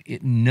in.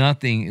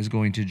 Nothing is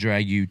going to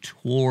drag you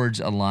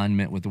towards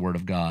alignment with the Word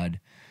of God.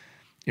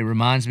 It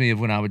reminds me of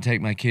when I would take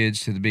my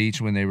kids to the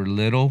beach when they were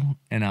little,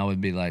 and I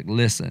would be like,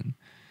 listen,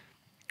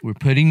 we're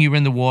putting you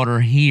in the water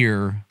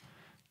here,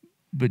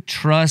 but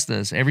trust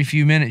us, every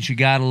few minutes you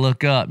got to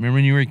look up. Remember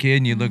when you were a kid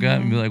and you'd look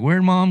up and be like,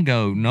 where'd mom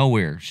go?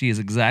 Nowhere. She is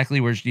exactly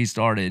where she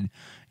started.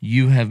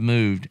 You have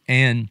moved.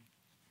 And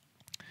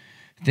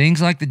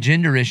things like the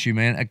gender issue,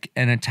 man,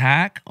 an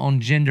attack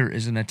on gender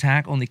is an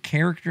attack on the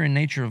character and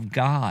nature of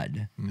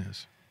God.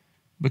 Yes.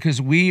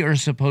 Because we are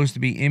supposed to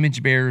be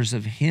image bearers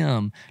of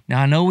him.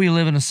 Now, I know we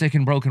live in a sick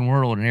and broken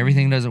world and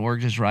everything doesn't work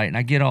just right, and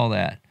I get all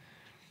that.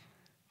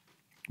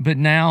 But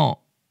now,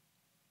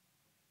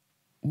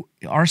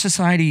 our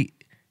society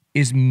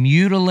is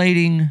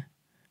mutilating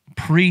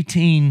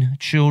preteen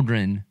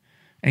children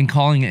and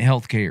calling it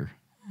health care.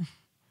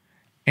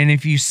 And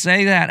if you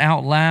say that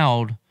out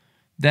loud,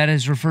 that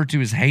is referred to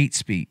as hate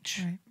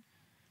speech. Right.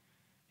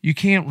 You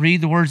can't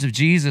read the words of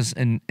Jesus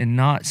and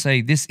not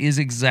say, this is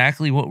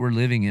exactly what we're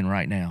living in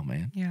right now,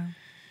 man. Yeah.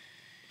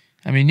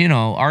 I mean, you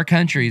know, our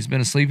country has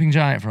been a sleeping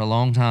giant for a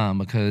long time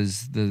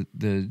because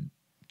the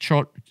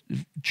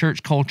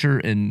church culture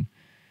and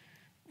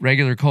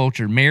regular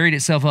culture married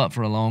itself up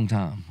for a long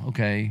time,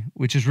 okay?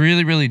 Which is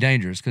really, really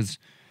dangerous because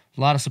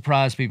a lot of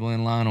surprise people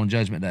in line on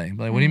Judgment Day.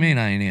 Like, what do you mean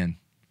I ain't in?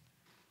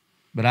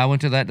 But I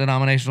went to that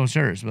denominational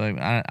church. But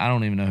I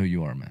don't even know who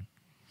you are, man.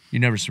 You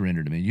never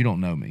surrendered to me. You don't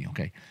know me,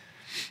 okay?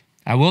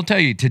 I will tell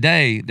you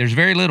today, there's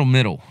very little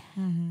middle.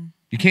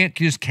 You can't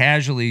just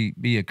casually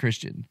be a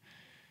Christian.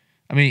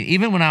 I mean,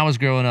 even when I was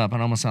growing up, and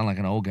I almost sound like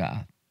an old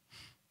guy.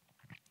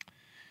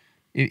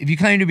 If you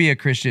claim to be a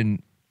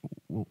Christian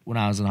when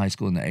I was in high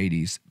school in the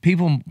 80s,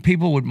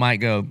 people might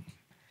go,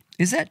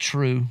 is that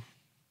true?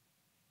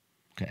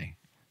 Okay.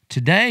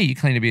 Today, you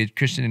claim to be a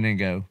Christian and then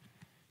go,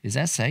 is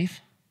that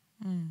safe?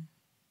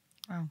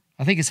 Wow.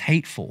 I think it's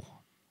hateful.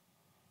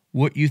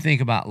 What you think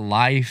about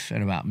life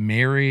and about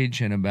marriage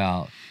and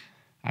about,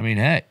 I mean,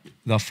 heck,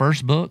 the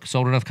first book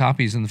sold enough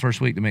copies in the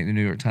first week to make the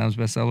New York Times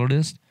bestseller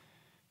list.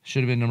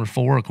 Should have been number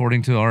 4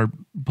 according to our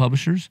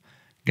publishers.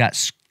 Got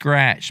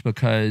scratched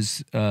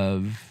because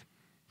of,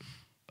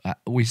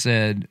 we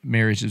said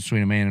marriage is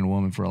between a man and a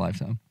woman for a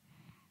lifetime.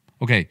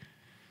 Okay,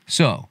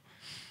 so.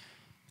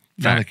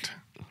 Fact.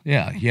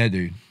 Yeah,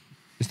 dude.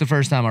 It's the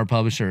first time our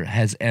publisher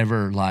has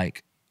ever,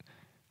 like,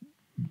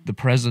 the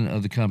president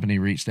of the company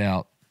reached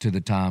out to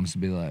the Times to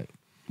be like,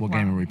 what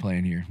game are we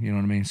playing here? You know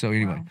what I mean? So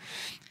anyway.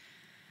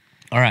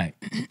 All right.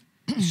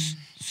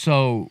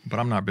 So. But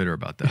I'm not bitter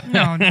about that.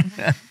 No.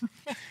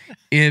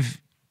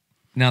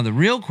 Now the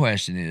real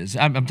question is,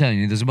 I'm telling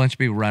you, there's a bunch of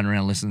people riding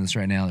around listening to this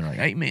right now. They're like,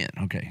 amen.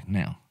 Okay,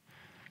 now.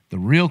 The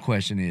real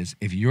question is,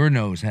 if your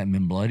nose hadn't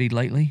been bloodied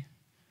lately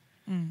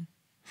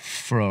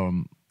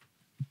from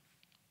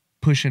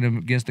pushing them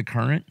against the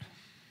current,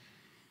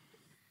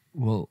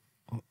 well,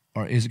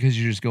 or is it because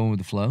you're just going with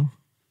the flow?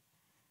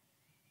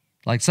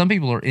 Like, some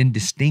people are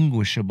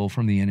indistinguishable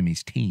from the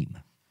enemy's team.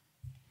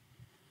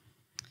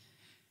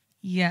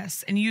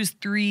 Yes, and you use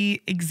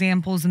 3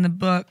 examples in the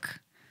book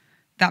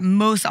that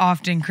most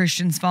often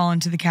Christians fall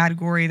into the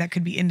category that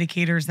could be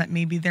indicators that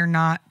maybe they're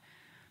not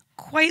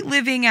quite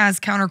living as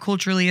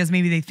counterculturally as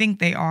maybe they think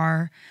they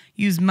are.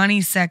 Use money,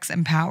 sex,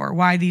 and power.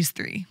 Why these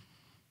 3?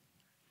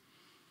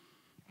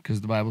 Because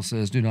the Bible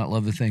says, do not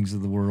love the things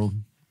of the world.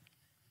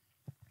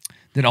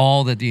 That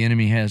all that the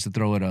enemy has to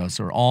throw at us,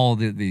 or all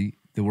that the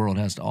world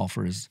has to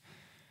offer, is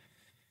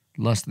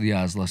lust of the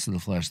eyes, lust of the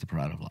flesh, the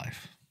pride of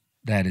life.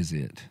 That is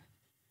it.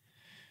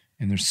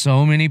 And there's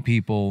so many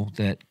people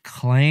that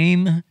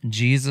claim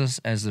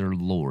Jesus as their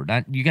Lord.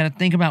 You got to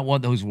think about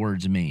what those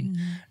words mean.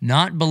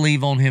 Not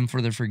believe on him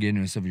for the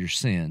forgiveness of your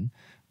sin,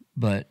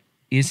 but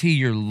is he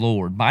your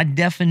Lord? By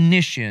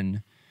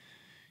definition,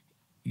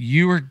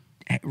 you are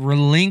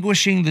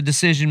relinquishing the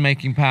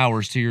decision-making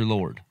powers to your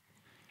Lord.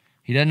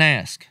 He doesn't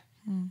ask.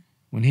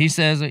 When he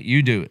says it,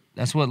 you do it.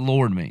 That's what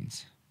Lord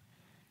means.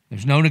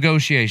 There's no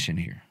negotiation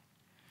here.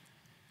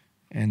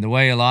 And the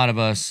way a lot of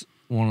us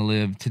want to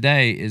live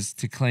today is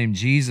to claim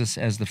Jesus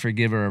as the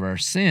forgiver of our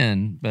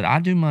sin, but I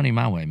do money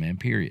my way, man,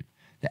 period.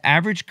 The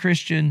average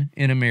Christian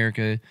in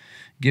America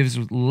gives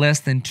less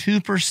than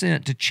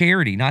 2% to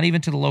charity, not even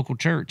to the local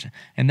church.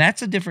 And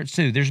that's a difference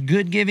too. There's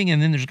good giving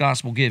and then there's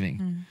gospel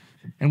giving.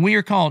 And we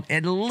are called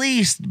at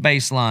least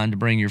baseline to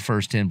bring your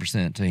first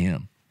 10% to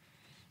him.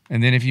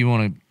 And then if you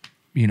want to,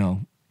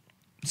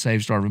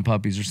 save starving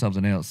puppies or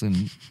something else,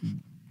 then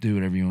do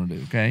whatever you want to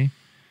do, okay?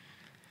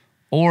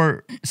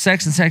 Or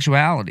sex and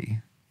sexuality.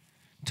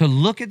 To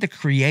look at the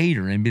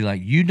Creator and be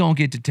like, you don't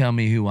get to tell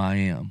me who I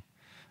am.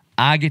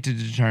 I get to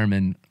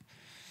determine,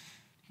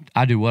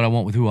 I do what I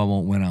want with who I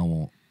want when I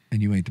want,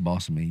 and you ain't the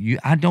boss of me.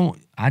 I don't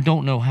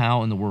know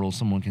how in the world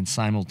someone can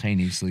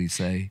simultaneously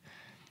say,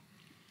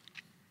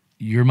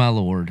 you're my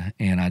Lord,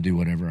 and I do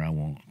whatever I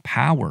want.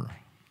 Power.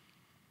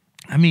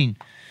 I mean,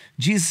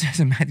 Jesus says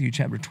in Matthew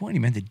chapter 20,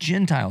 man, the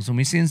Gentiles, when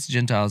we see the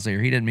Gentiles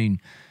there, he doesn't mean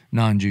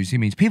non-Jews. He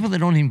means people that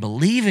don't even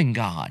believe in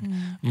God.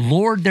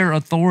 Lord their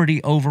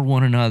authority over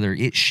one another.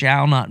 It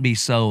shall not be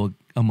so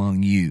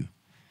among you.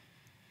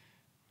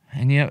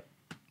 And yet,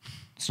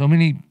 so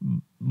many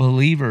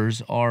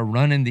believers are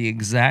running the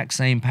exact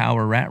same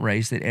power rat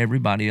race that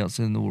everybody else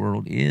in the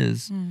world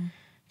is,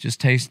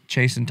 just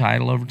chasing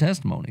title over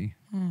testimony.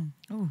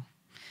 Ooh.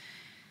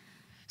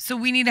 So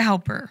we need a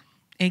helper,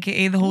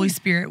 a.k.a. the Holy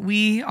Spirit.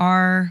 We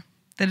are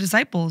the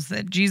disciples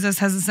that Jesus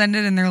has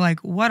ascended, and they're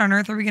like, what on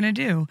earth are we going to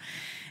do?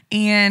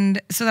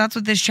 And so that's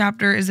what this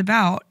chapter is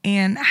about.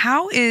 And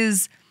how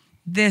is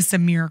this a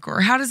miracle?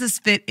 Or how does this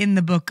fit in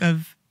the book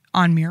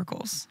on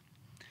miracles?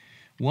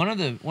 One of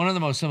the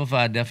most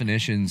simplified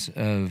definitions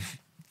of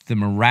the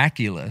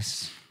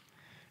miraculous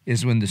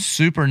is when the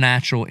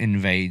supernatural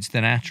invades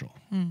the natural.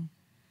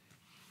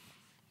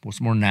 What's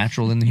more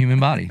natural than the human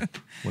body?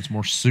 What's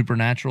more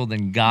supernatural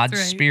than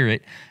God's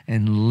Spirit?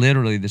 And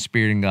literally the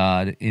Spirit in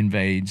God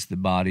invades the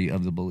body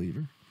of the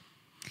believer.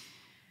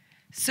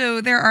 So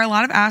there are a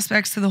lot of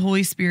aspects to the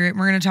Holy Spirit.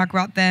 We're going to talk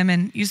about them,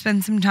 and you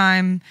spend some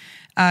time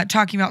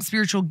talking about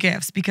spiritual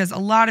gifts, because a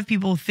lot of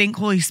people think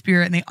Holy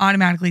Spirit and they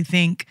automatically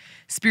think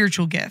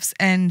spiritual gifts.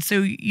 And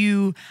so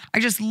I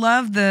just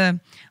love the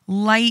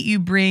light you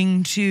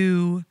bring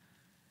to,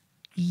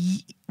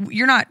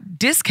 you're not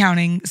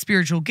discounting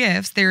spiritual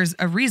gifts. There's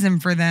a reason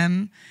for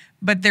them,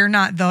 but they're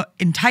not the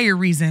entire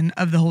reason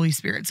of the Holy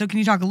Spirit. So can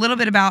you talk a little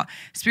bit about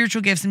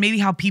spiritual gifts and maybe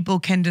how people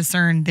can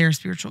discern their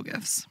spiritual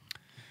gifts?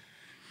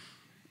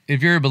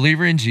 If you're a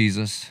believer in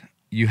Jesus,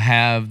 you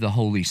have the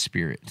Holy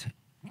Spirit.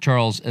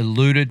 Charles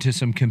alluded to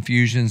some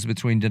confusions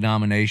between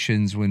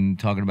denominations when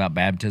talking about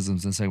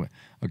baptisms and saying,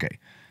 okay,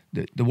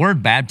 the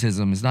word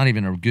baptism is not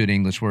even a good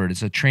English word.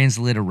 It's a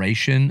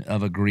transliteration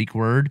of a Greek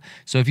word.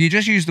 So if you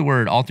just use the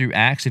word all through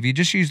Acts, if you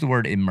just use the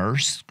word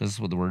immerse, because that's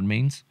what the word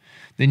means,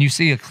 then you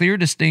see a clear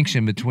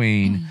distinction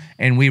between,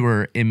 and we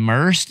were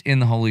immersed in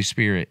the Holy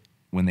Spirit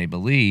when they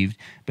believed,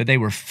 but they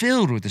were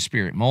filled with the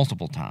Spirit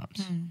multiple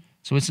times.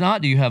 So it's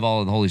not, do you have all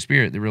of the Holy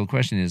Spirit? The real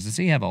question is, does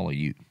he have all of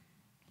you?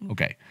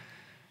 Okay.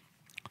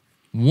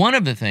 One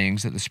of the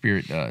things that the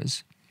Spirit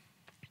does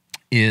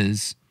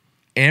is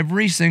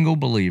every single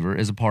believer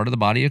is a part of the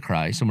body of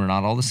Christ, and we're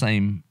not all the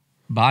same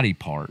body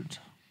part,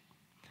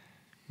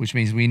 which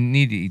means we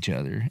need each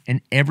other.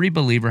 And every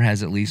believer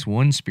has at least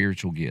one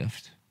spiritual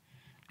gift,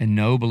 and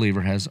no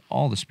believer has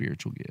all the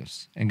spiritual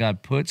gifts. And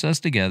God puts us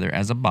together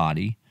as a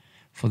body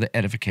for the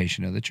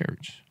edification of the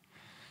church.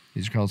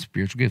 These are called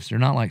spiritual gifts. They're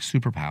not like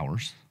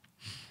superpowers.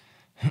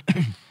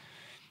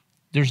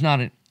 There's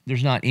not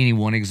any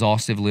one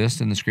exhaustive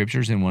list in the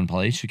scriptures in one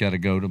place. You got to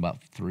go to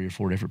about 3 or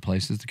 4 different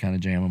places to kind of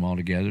jam them all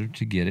together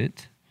to get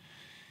it.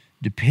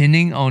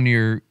 Depending on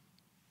your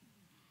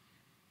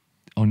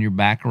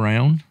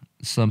background,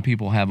 some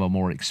people have a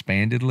more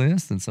expanded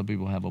list and some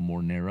people have a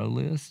more narrow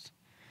list.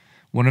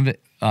 One of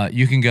it,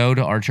 you can go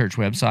to our church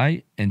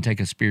website and take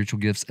a spiritual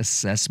gifts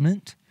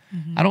assessment.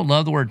 I don't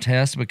love the word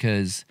test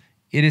because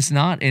it is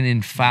not an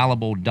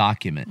infallible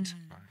document.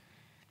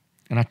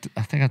 And I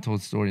think I told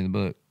the story in the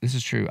book. This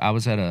is true. I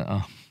was at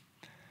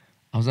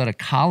a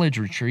college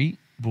retreat.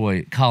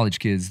 Boy, college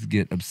kids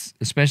get,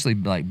 especially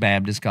like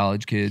Baptist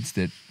college kids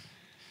that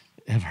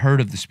have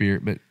heard of the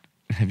Spirit but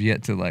have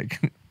yet to like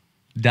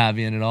dive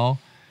in at all,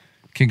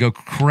 can go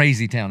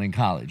crazy town in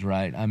college,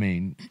 right? I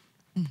mean,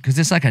 because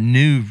it's like a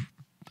new,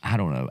 I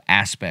don't know,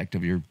 aspect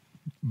of your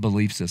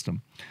belief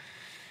system.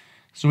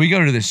 So we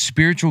go to this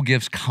spiritual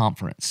gifts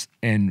conference,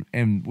 and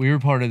we were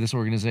part of this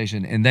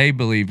organization, and they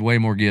believed way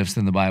more gifts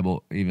than the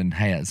Bible even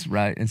has,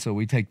 right? And so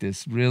we take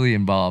this really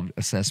involved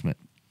assessment.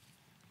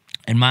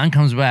 And mine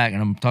comes back,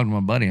 and I'm talking to my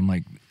buddy.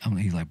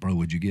 He's like, bro,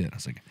 what'd you get? I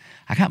was like,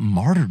 I got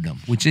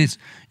martyrdom, which is,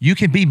 you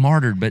can be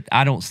martyred, but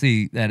I don't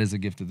see that as a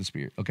gift of the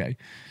Spirit, okay?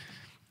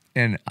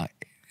 And I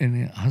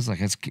was like,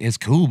 it's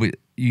cool, but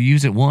you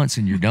use it once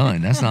and you're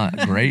done. That's not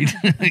great,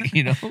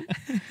 you know?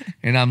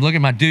 And I'm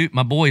looking at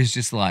my boy is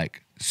just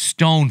like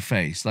stone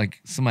faced, like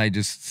somebody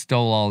just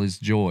stole all his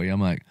joy. I'm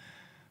like,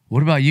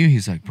 what about you?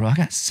 He's like, bro, I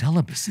got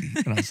celibacy.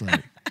 And I was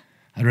like,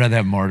 I'd rather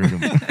have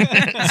martyrdom.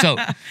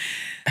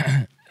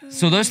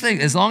 So those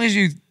things, as long as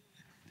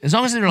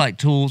they're like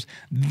tools,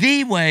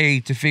 the way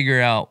to figure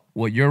out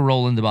what your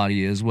role in the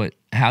body is,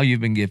 how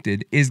you've been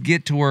gifted, is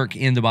get to work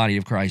in the body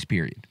of Christ,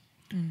 period.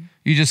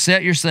 You just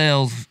set your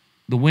sails,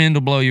 the wind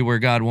will blow you where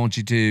God wants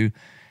you to.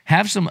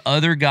 Have some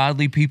other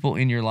godly people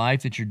in your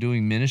life that you're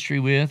doing ministry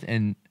with,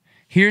 and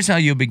here's how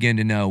you'll begin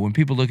to know when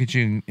people look at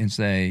you and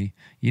say,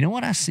 you know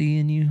what I see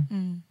in you?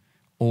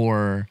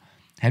 Or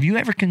have you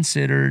ever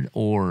considered,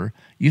 or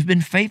you've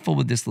been faithful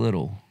with this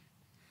little.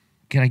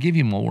 Can I give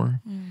you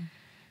more?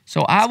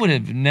 So I would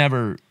have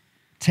never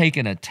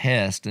taken a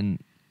test as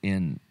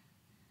an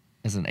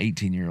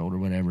 18-year-old or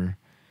whatever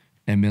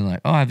and been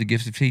like, oh, I have the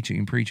gift of teaching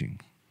and preaching.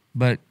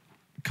 But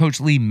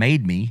Coach Lee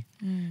made me.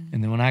 And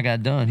then when I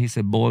got done, he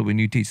said, boy, when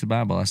you teach the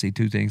Bible, I see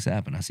 2 things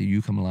happen. I see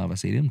you come alive. I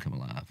see them come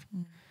alive.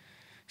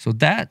 So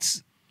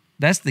that's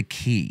the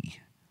key,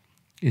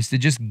 is to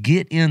just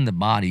get in the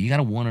body. You got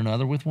to one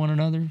another with one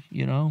another,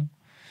 you know?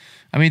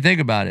 I mean, think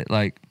about it.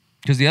 Like,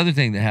 because the other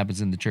thing that happens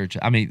in the church,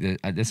 I mean,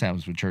 this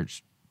happens with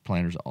church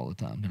planners all the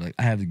time. They're like,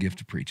 I have the gift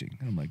of preaching.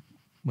 And I'm like,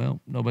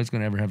 well, nobody's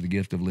going to ever have the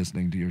gift of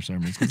listening to your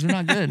sermons because they're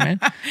not good, man.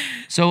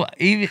 So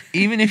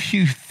even if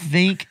you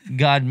think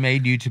God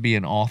made you to be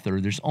an author,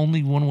 there's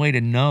only one way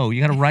to know. You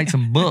got to write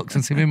some books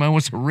and see if anybody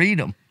wants to read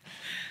them.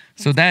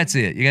 So that's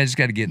it. You guys just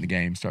got to get in the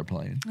game, start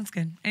playing. That's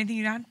good. Anything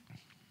you'd add?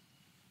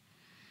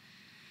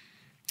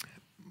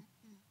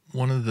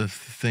 One of the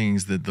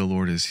things that the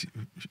Lord has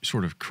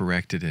sort of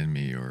corrected in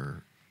me,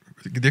 or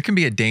there can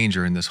be a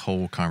danger in this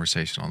whole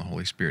conversation on the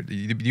Holy Spirit.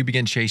 You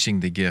begin chasing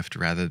the gift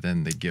rather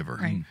than the giver.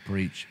 Right.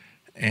 Preach.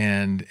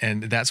 And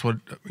that's what,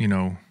 you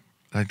know,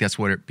 I think that's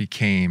what it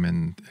became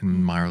in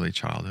my early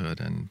childhood.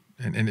 And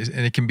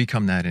it can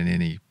become that in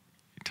any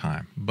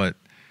time. But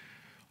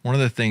one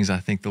of the things I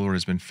think the Lord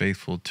has been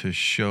faithful to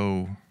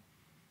show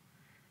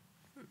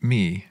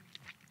me,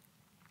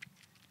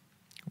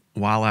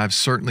 while I've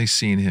certainly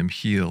seen him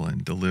heal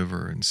and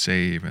deliver and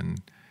save,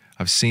 and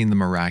I've seen the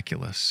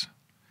miraculous,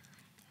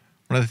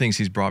 one of the things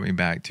he's brought me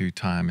back to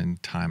time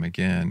and time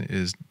again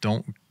is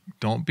don't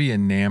be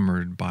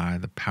enamored by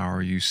the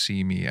power you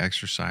see me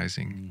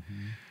exercising.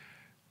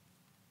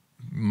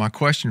 My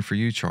question for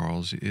you,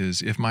 Charles,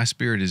 is if my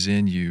Spirit is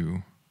in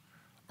you,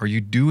 are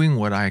you doing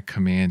what I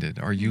commanded?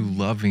 Are you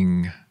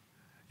loving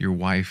your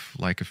wife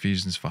like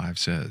Ephesians 5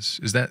 says?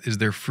 Is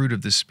there fruit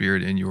of the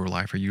Spirit in your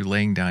life? Are you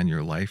laying down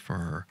your life for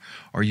her?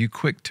 Are you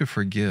quick to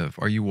forgive?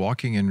 Are you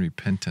walking in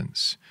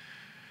repentance?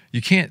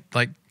 You can't,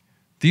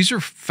 these are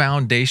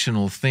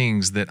foundational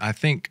things that I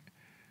think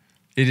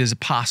it is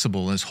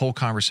possible in this whole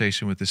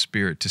conversation with the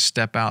Spirit to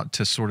step out,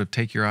 to sort of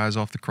take your eyes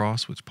off the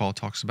cross, which Paul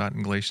talks about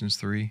in Galatians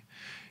 3.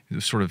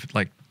 Sort of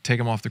like take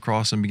them off the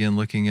cross and begin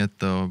looking at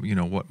the,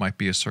 what might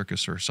be a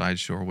circus or a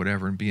sideshow or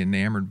whatever, and be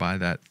enamored by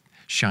that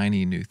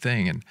shiny new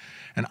thing.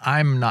 And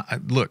I'm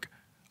not, look,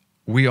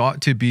 we ought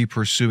to be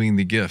pursuing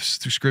the gifts.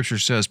 The Scripture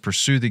says,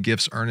 pursue the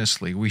gifts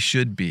earnestly. We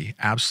should be,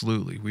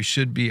 absolutely. We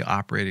should be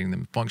operating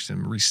them,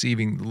 functioning,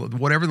 receiving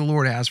whatever the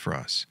Lord has for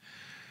us.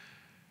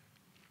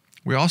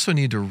 We also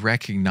need to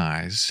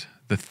recognize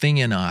the thing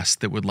in us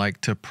that would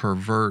like to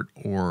pervert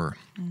or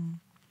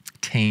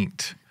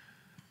taint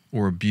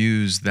or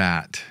abuse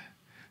that.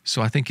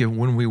 So I think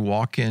when we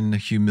walk in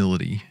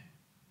humility,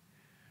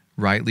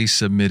 rightly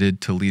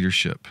submitted to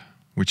leadership,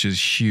 which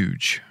is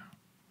huge,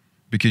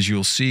 because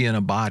you'll see in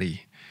a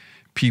body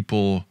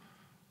people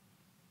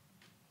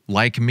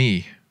like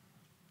me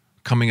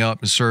coming up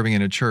and serving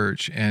in a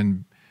church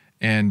and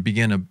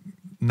begin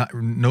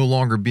no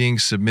longer being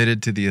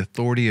submitted to the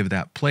authority of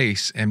that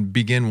place and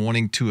begin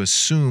wanting to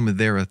assume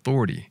their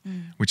authority,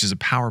 which is a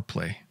power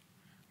play,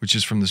 which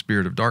is from the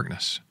spirit of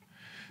darkness.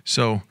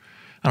 So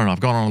I don't know, I've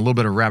gone on a little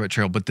bit of a rabbit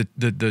trail, but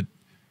the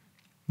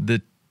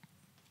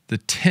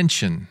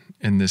tension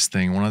in this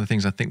thing, one of the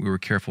things I think we were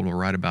careful to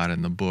write about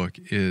in the book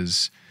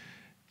is,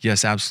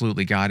 yes,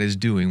 absolutely, God is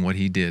doing what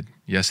he did.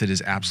 Yes, it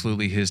is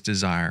absolutely his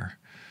desire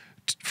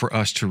for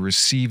us to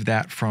receive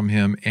that from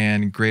him,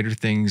 and greater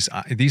things,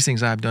 these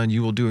things I've done,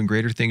 you will do, and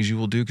greater things you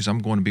will do, because I'm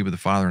going to be with the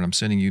Father and I'm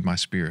sending you my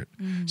Spirit.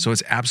 So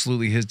it's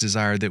absolutely his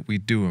desire that we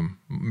do them.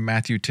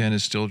 Matthew 10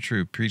 is still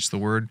true. Preach the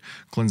word,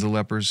 cleanse the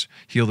lepers,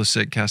 heal the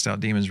sick, cast out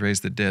demons,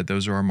 raise the dead.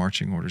 Those are our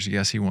marching orders.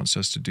 Yes, he wants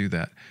us to do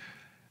that.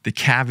 The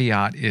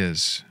caveat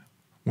is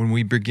when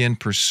we begin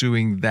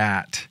pursuing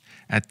that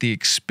at the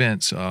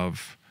expense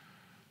of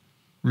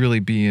really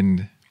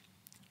being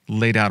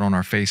laid out on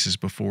our faces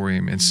before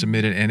him and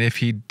submitted. And if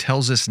he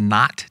tells us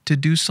not to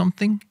do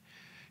something,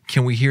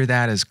 can we hear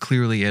that as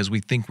clearly as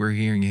we think we're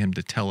hearing him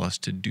to tell us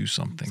to do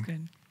something? That's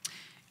good.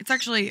 It's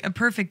actually a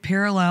perfect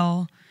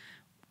parallel.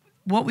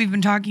 What we've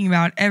been talking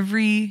about,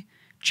 every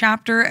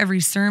chapter, every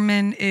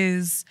sermon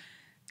it's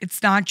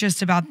not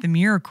just about the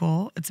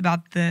miracle, it's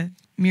about the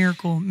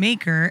miracle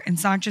maker.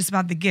 It's not just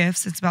about the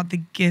gifts, it's about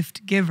the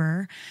gift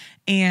giver.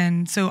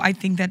 And so I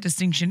think that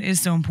distinction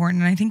is so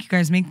important. And I think you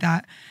guys make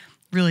that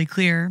really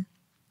clear.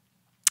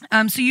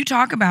 So you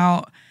talk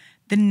about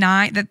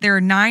that there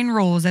are 9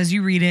 roles as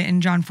you read it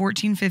in John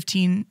 14,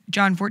 15,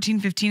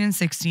 and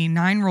 16,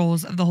 9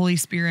 roles of the Holy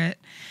Spirit.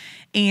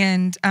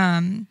 And,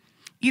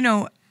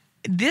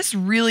 this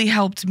really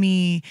helped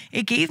me.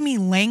 It gave me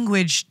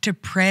language to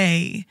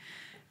pray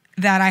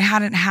that I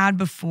hadn't had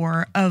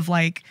before of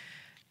like,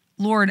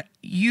 Lord,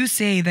 you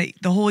say that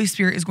the Holy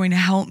Spirit is going to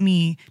help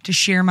me to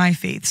share my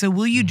faith. So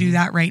will you do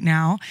that right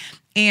now?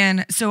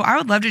 And so I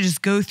would love to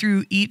just go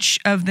through each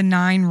of the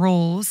 9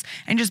 roles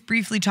and just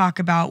briefly talk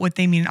about what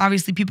they mean.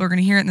 Obviously, people are going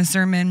to hear it in the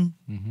sermon.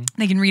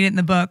 They can read it in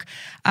the book.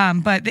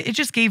 But it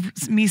just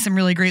gave me some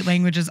really great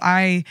language as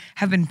I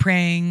have been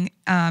praying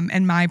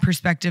and my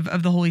perspective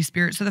of the Holy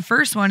Spirit. So the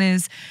first one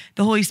is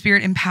the Holy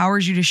Spirit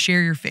empowers you to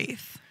share your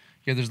faith.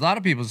 Yeah, there's a lot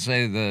of people who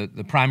say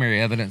the primary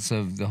evidence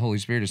of the Holy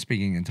Spirit is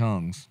speaking in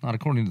tongues. Not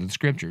according to the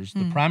Scriptures.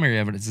 The primary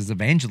evidence is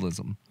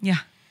evangelism. Yeah.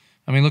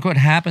 I mean, look what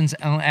happens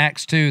on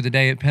Acts 2, the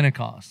day at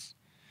Pentecost,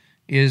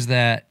 is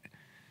that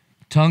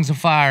tongues of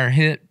fire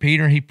hit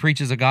Peter. He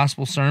preaches a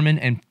gospel sermon,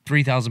 and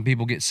 3,000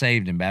 people get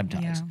saved and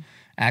baptized. Yeah.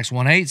 Acts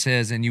 1:8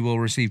 says, and you will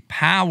receive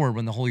power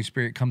when the Holy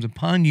Spirit comes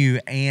upon you,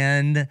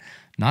 and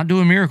not do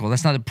a miracle.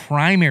 That's not the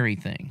primary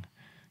thing.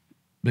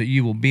 But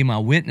you will be my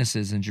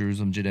witnesses in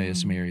Jerusalem, Judea,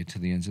 Samaria, to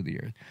the ends of the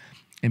earth.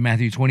 In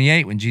Matthew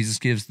 28, when Jesus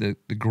gives the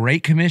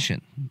Great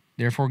Commission,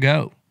 therefore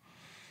go,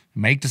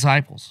 make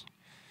disciples.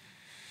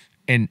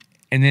 And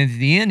then at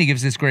the end, he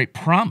gives this great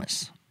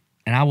promise,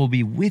 and I will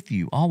be with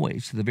you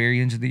always to the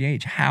very end of the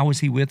age. How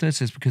is he with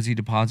us? It's because he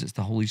deposits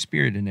the Holy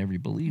Spirit in every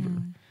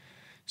believer.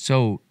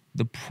 So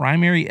the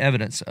primary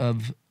evidence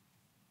of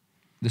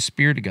the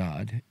Spirit of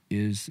God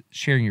is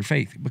sharing your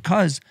faith,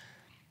 because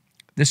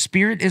the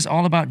Spirit is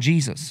all about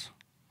Jesus.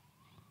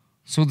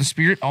 So the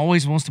Spirit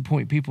always wants to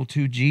point people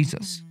to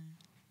Jesus.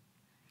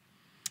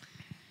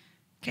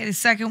 Okay, the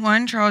second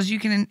one, Charles, you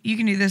can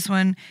do this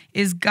one,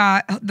 is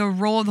God. The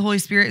role of the Holy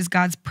Spirit is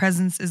God's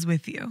presence is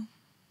with you.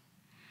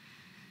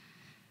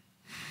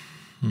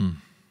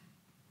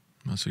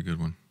 That's a good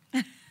one.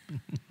 I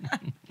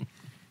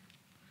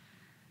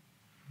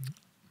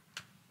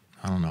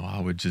don't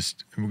know.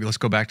 Let's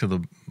go back to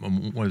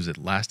what is it,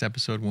 last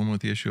episode, one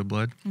with the issue of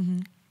blood?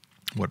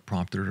 What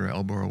prompted her to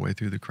elbow her way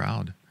through the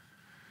crowd?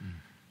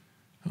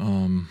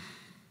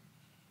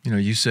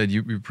 You said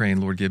you were praying,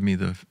 Lord, give me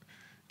the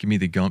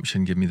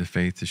gumption, give me the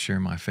faith to share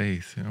my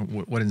faith.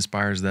 What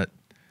inspires that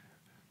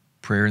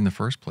prayer in the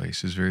first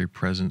place is very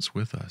presence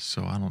with us.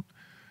 So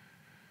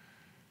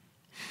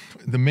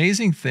the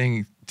amazing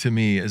thing to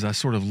me as I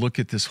sort of look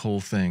at this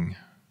whole thing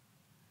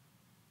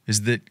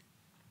is that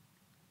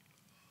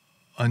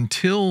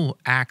until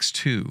Acts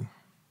 2,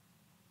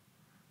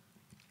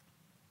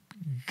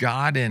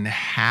 God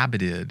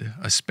inhabited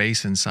a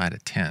space inside a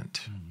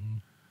tent,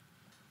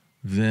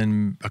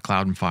 then a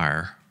cloud and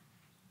fire,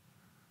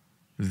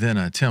 then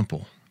a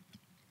temple,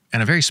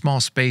 and a very small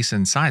space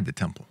inside the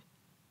temple.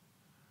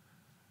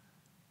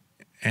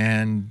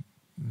 And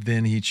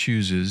then he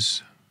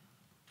chooses,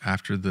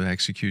 after the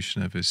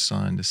execution of his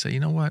son, to say, you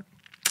know what?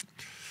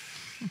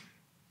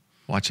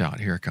 Watch out,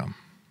 here I come.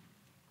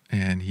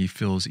 And he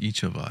fills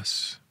each of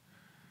us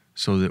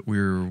so that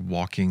we're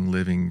walking,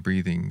 living,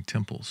 breathing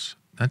temples.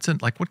 That's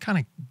like, what kind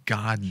of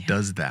God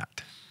does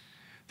that?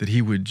 That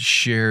he would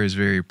share his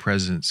very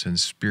presence and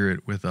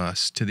spirit with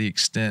us to the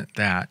extent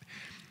that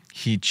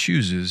he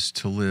chooses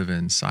to live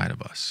inside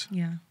of us.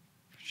 Yeah,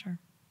 for sure.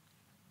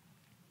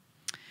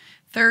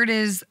 Third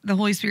is the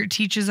Holy Spirit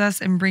teaches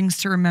us and brings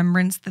to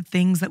remembrance the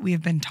things that we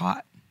have been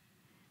taught.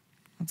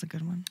 That's a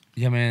good one.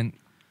 Yeah, man.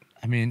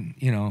 I mean,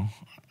 you know,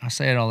 I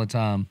say it all the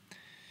time.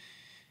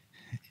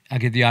 I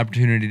get the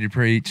opportunity to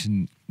preach,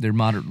 and they're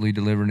moderately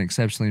delivered and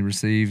exceptionally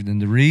received.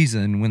 And the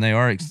reason when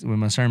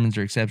my sermons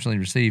are exceptionally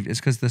received is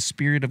because the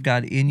Spirit of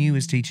God in you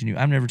is teaching you.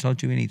 I've never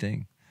taught you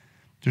anything.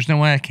 There's no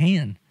way I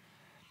can.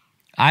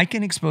 I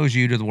can expose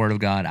you to the Word of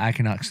God. I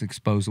cannot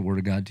expose the Word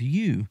of God to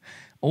you.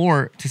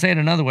 Or to say it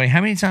another way, how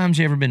many times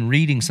have you ever been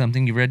reading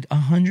something you've read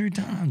 100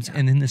 times,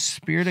 and then the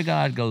Spirit of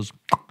God goes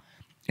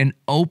and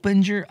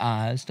opens your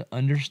eyes to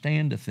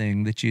understand a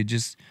thing that you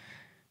just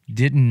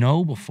didn't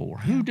know before?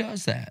 Who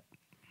does that?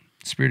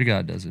 The Spirit of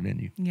God does it in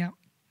you. Yeah.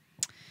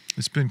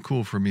 It's been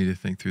cool for me to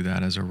think through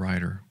that as a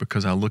writer,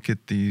 because I look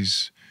at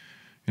these,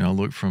 you know, I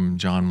look from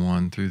John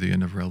 1 through the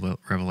end of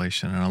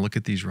Revelation, and I look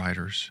at these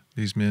writers,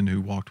 these men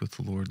who walked with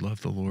the Lord,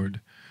 loved the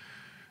Lord,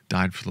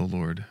 died for the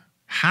Lord.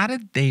 How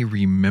did they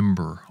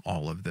remember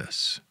all of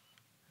this?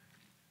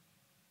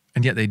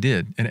 And yet they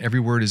did, and every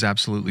word is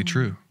absolutely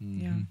true.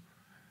 Yeah.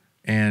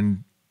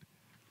 And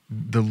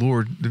the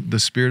Lord, the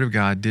Spirit of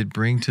God did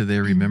bring to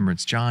their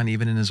remembrance. John,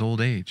 even in his old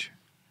age,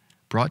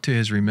 brought to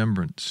his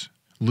remembrance.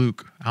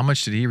 Luke, how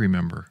much did he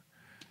remember?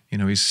 You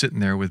know, he's sitting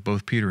there with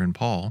both Peter and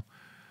Paul.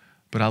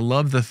 But I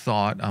love the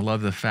thought, I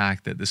love the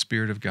fact that the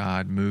Spirit of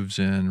God moves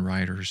in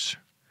writers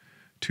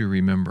to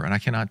remember. And I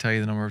cannot tell you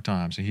the number of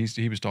times.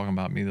 He was talking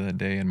about me the other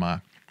day in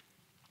my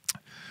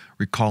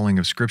recalling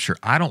of Scripture.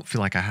 I don't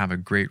feel like I have a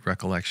great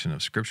recollection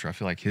of Scripture. I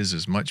feel like his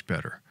is much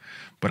better.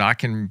 But I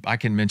can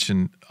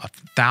mention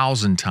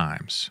 1,000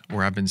 times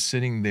where I've been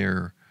sitting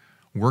there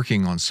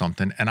working on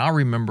something, and I'll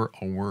remember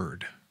a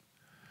word.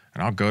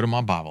 And I'll go to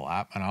my Bible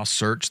app and I'll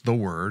search the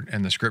word,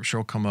 and the scripture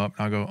will come up,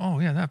 and I'll go, oh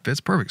yeah, that fits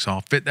perfect. So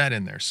I'll fit that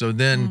in there. So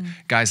then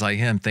guys like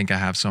him think I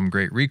have some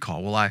great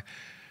recall. Well, I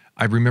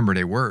remembered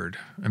a word,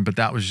 but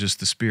that was just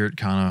the Spirit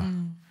kind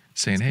of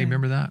saying, hey,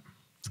 remember that?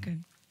 That's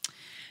good.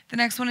 The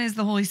next one is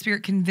the Holy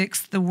Spirit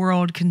convicts the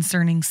world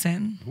concerning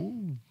sin.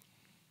 Ooh.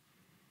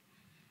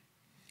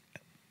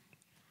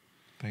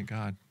 Thank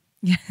God.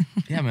 Yeah.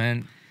 Yeah,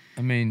 man.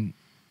 I mean,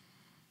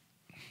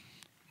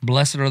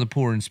 blessed are the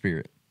poor in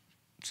spirit.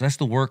 So that's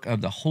the work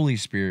of the Holy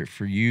Spirit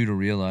for you to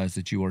realize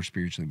that you are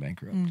spiritually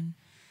bankrupt.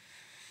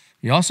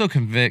 He also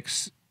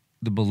convicts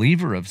the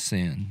believer of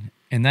sin,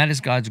 and that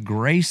is God's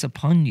grace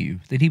upon you,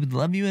 that he would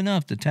love you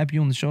enough to tap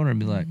you on the shoulder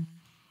and be like,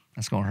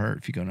 that's going to hurt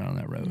if you go down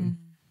that road.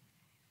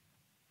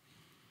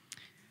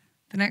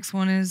 The next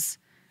one is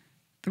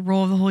the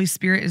role of the Holy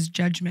Spirit is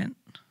judgment.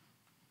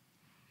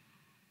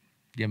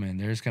 Yeah, man,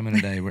 there's coming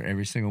a day where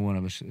every single one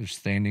of us is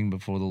standing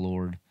before the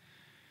Lord,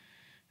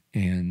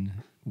 and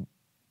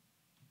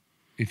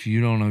if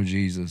you don't know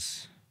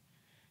Jesus,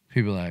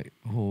 people are like,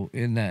 well,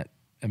 isn't that,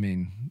 I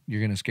mean, you're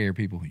going to scare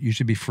people. You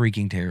should be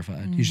freaking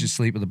terrified. You should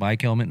sleep with a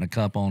bike helmet and a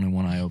cup on and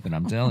one eye open.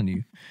 I'm telling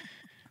you.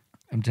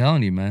 I'm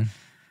telling you, man.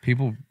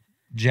 People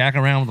jack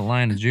around with the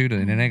Lion of Judah,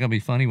 and it ain't going to be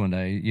funny one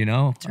day, you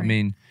know? Right. I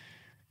mean,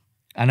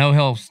 I know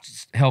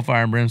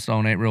hellfire and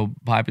brimstone ain't real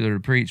popular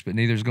to preach, but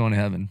neither's going to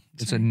heaven.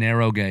 It's a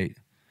narrow gate,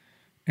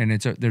 and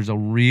there's a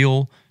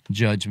real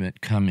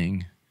judgment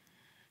coming.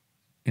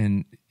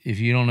 And if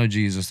you don't know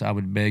Jesus, I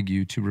would beg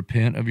you to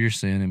repent of your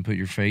sin and put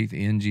your faith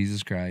in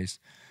Jesus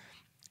Christ.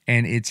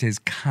 And it's his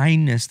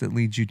kindness that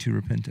leads you to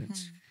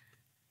repentance.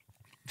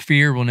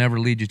 Fear will never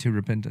lead you to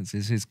repentance.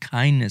 It's his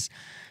kindness.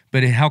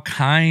 But how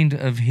kind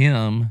of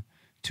him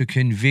to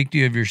convict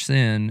you of your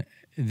sin,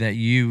 that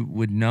you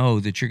would know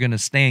that you're going to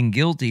stand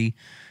guilty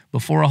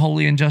before a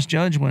holy and just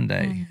judge one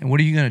day. And what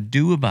are you going to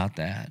do about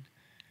that?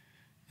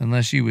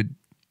 Unless you would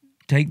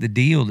take the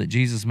deal that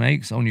Jesus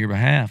makes on your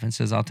behalf and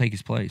says, I'll take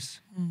his place.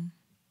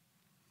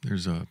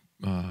 There's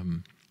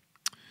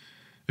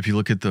if you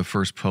look at the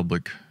first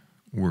public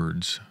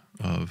words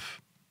of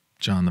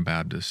John the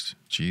Baptist,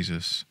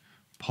 Jesus,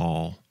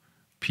 Paul,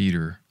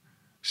 Peter,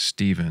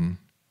 Stephen,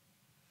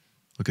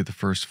 look at the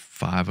first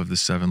 5 of the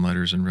 7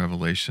 letters in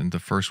Revelation. The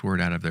first word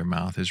out of their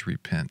mouth is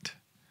repent.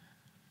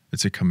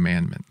 It's a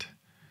commandment.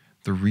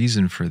 The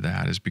reason for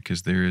that is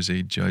because there is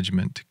a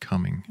judgment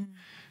coming.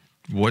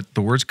 What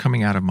the words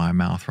coming out of my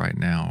mouth right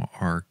now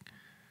are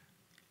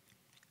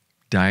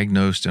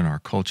diagnosed in our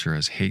culture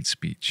as hate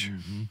speech.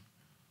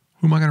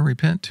 Who am I going to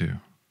repent to?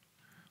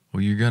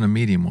 Well, you're going to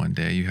meet him one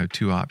day. You have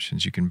two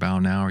options. You can bow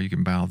now or you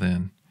can bow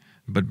then.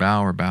 But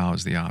bow or bow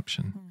is the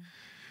option.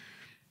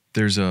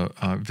 There's at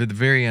the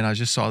very end, I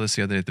just saw this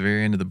the other day, at the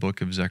very end of the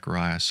book of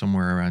Zechariah,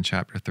 somewhere around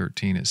chapter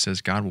 13, it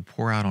says, God will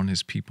pour out on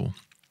his people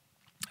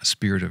a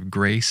spirit of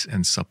grace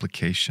and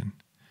supplication.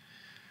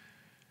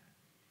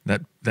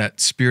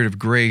 That spirit of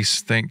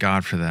grace, thank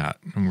God for that.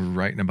 And we're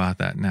writing about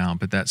that now.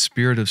 But that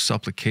spirit of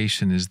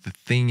supplication is the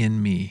thing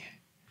in me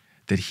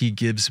that he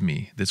gives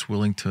me that's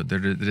willing to,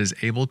 that is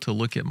able to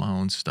look at my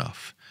own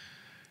stuff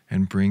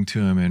and bring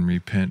to him and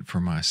repent for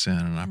my sin.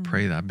 And I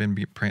pray that. I've been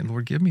praying,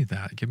 Lord, give me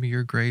that. Give me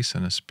your grace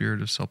and a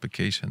spirit of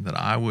supplication, that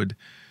I would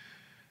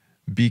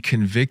be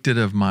convicted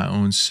of my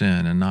own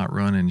sin and not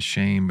run in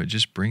shame, but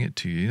just bring it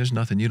to you. There's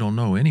nothing you don't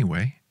know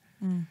anyway.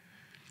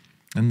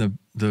 And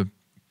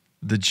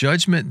the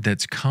judgment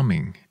that's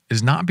coming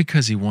is not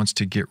because he wants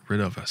to get rid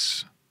of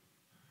us.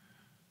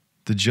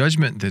 The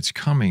judgment that's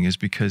coming is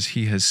because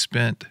he has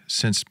spent,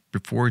 since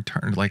before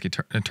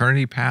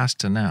eternity past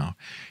to now,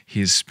 he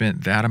has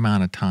spent that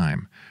amount of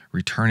time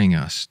returning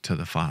us to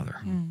the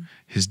Father.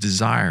 His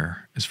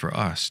desire is for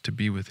us to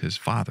be with his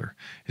Father.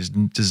 His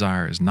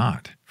desire is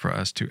not for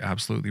us to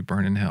absolutely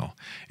burn in hell.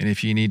 And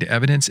if you need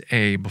evidence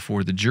A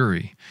before the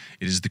jury,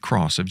 it is the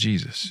cross of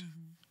Jesus.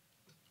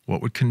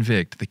 What would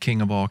convict the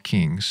King of all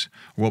kings,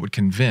 or what would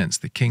convince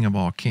the King of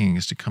all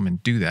kings to come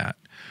and do that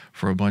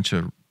for a bunch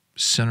of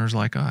sinners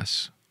like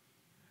us?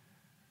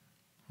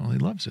 Well, he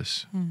loves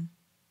us.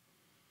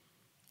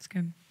 That's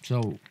good.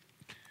 So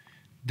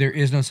there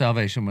is no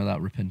salvation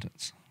without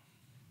repentance.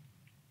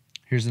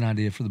 Here's an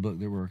idea for the book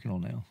that we're working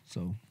on now.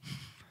 So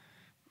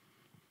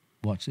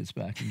watch this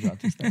back and jot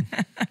this down.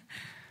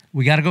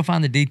 We got to go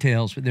find the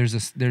details, but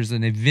there's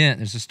an event,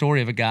 there's a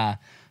story of a guy,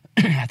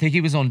 I think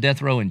he was on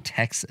death row in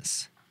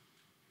Texas.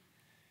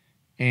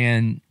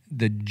 And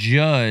the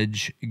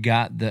judge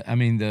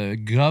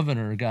the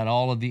governor got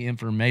all of the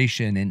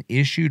information and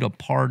issued a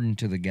pardon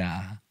to the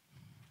guy.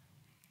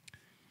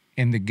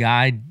 And the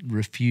guy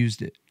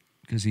refused it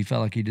because he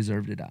felt like he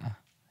deserved to die,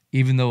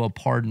 even though a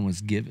pardon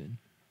was given.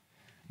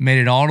 Made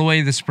it all the way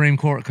to the Supreme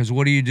Court, because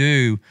what do you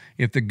do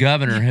if the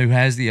governor, who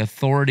has the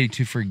authority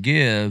to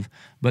forgive,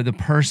 but the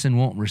person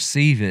won't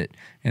receive it?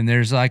 And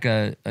there's like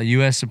a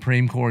U.S.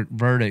 Supreme Court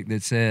verdict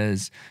that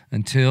says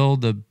until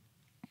the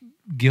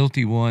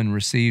guilty one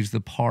receives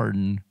the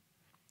pardon,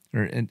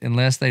 or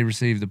unless they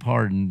receive the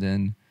pardon,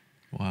 then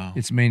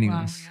it's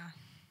meaningless. Wow, yeah.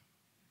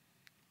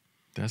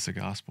 That's the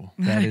gospel.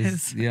 That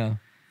is, yeah.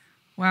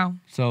 Wow.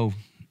 So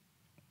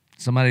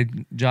somebody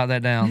jot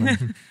that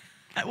down.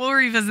 We'll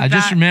revisit that. I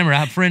just remember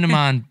a friend of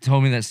mine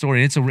told me that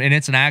story. It's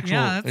an actual.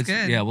 Yeah, that's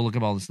good. Yeah, we'll look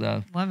up all the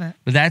stuff. Love it.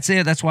 But that's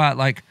it. That's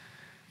why,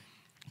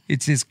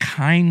 it's his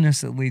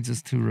kindness that leads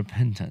us to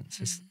repentance.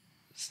 It's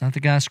not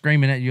the guy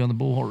screaming at you on the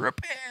bullhorn,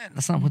 repent.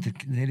 That's not what it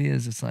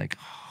is. It's like,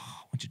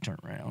 why don't you turn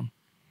around?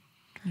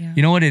 Yeah.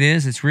 You know what it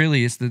is? It's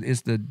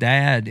the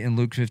dad in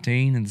Luke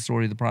 15 in the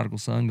story of the prodigal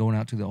son going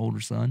out to the older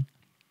son.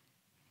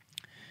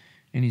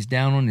 And he's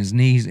down on his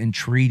knees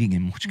entreating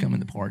him, "Would you come in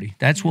the party?"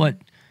 That's what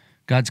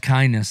God's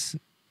kindness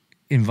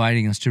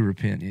inviting us to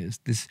repent is.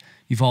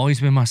 You've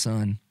always been my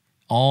son.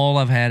 All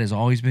I've had has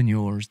always been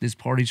yours. This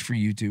party's for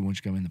you too. Won't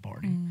you come in the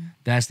party?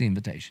 That's the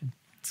invitation.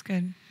 That's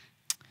good.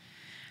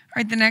 All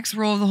right, the next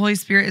role of the Holy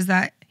Spirit is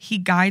that he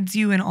guides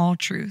you in all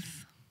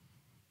truth.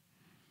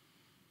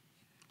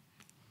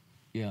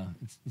 Yeah,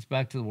 it's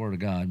back to the Word of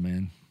God,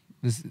 man.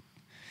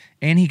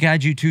 And he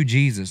guides you to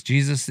Jesus.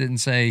 Jesus didn't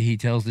say he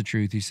tells the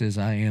truth. He says,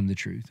 I am the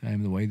truth. I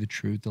am the way, the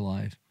truth, the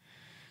life.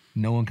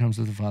 No one comes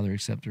to the Father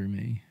except through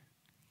me.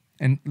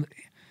 And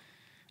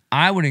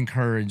I would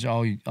encourage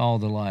all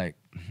the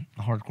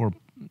hardcore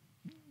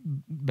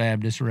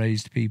Baptist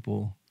raised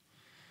people,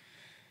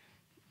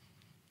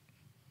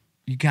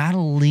 you got to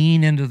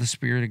lean into the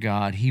Spirit of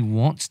God. He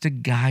wants to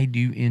guide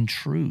you in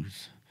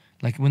truth.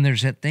 Like when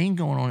there's that thing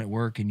going on at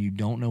work and you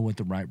don't know what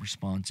the right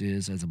response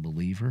is as a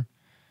believer,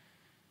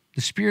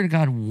 the Spirit of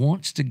God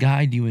wants to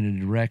guide you in a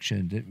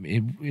direction.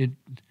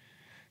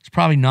 It's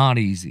probably not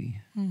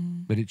easy,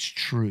 but it's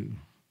true.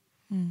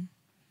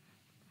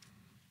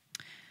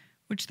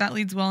 Which that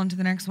leads well into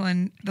the next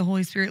one. The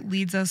Holy Spirit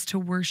leads us to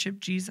worship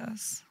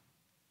Jesus.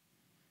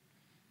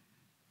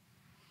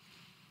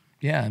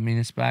 Yeah, I mean,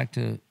 it's back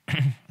to,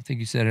 I think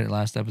you said it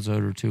last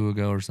episode or two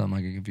ago or something.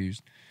 I get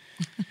confused.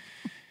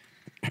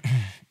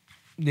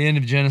 The end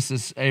of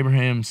Genesis,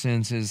 Abraham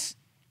sends his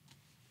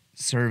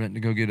servant to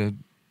go get a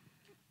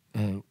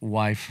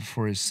wife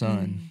for his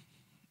son.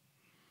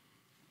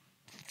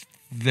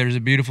 There's a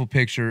beautiful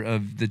picture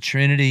of the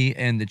Trinity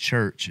and the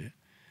church.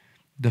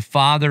 The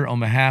Father,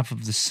 on behalf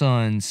of the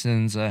Son,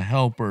 sends a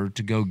helper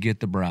to go get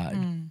the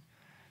bride.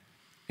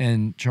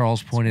 And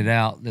Charles pointed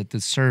out that the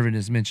servant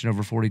is mentioned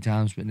over 40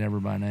 times, but never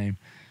by name.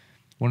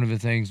 One of the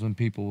things when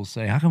people will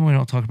say, how come we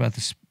don't talk about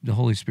the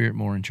Holy Spirit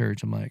more in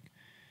church? I'm like,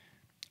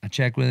 I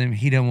checked with him.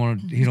 He don't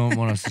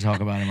want us to talk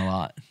about him a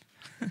lot.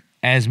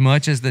 As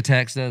much as the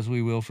text does,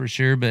 we will for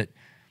sure. But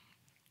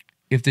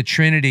if the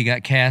Trinity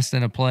got cast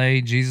in a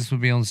play, Jesus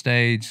would be on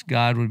stage,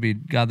 God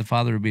the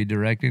Father would be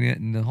directing it,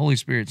 and the Holy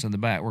Spirit's in the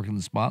back working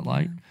the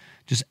spotlight,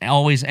 just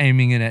always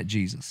aiming it at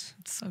Jesus.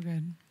 It's so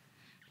good.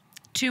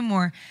 2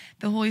 more.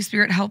 The Holy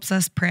Spirit helps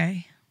us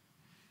pray.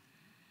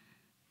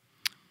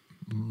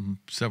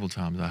 Several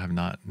times I have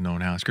not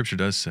known how. Scripture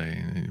does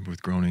say,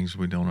 with groanings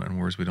we don't, and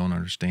words we don't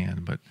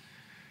understand, but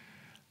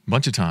a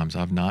bunch of times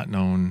I've not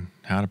known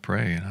how to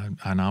pray,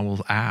 and I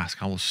will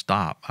ask, I will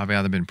stop. I've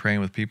either been praying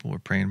with people or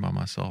praying by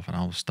myself, and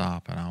I will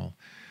stop and I will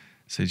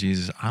say,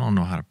 Jesus, I don't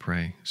know how to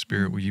pray.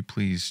 Spirit, will you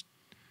please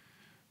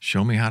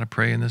show me how to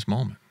pray in this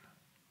moment?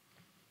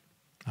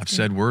 I've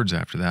said words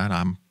after that.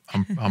 I'm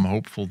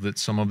hopeful that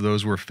some of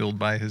those were filled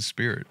by His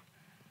Spirit.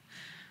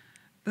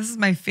 This is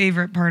my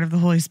favorite part of the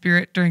Holy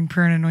Spirit during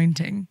prayer and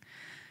anointing.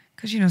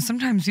 Because,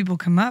 sometimes people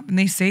come up and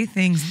they say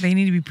things they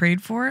need to be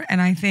prayed for,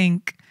 and I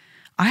think,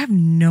 I have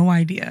no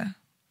idea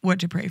what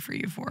to pray for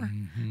you for.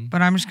 Mm-hmm.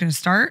 But I'm just going to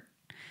start,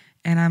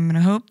 and I'm going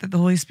to hope that the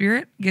Holy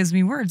Spirit gives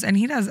me words. And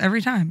He does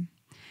every time.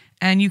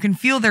 And you can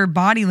feel their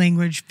body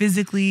language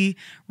physically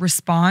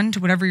respond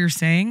to whatever you're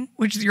saying,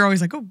 which is, you're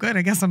always like, oh, good,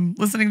 I guess I'm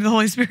listening to the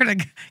Holy Spirit. I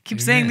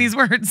keep saying these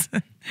words.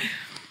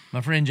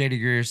 My friend J.D.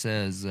 Greer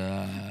says,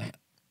 the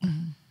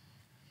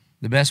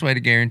best way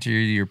to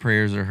guarantee your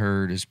prayers are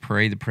heard is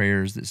pray the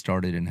prayers that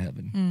started in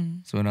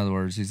heaven. So in other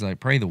words, he's like,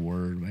 pray the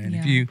word, man.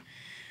 Yeah.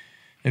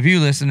 If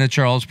you listen to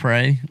Charles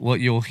pray, what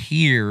you'll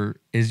hear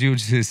is you'll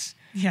just,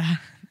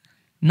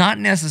 not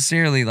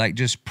necessarily like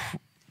just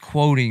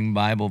quoting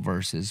Bible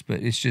verses, but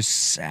it's just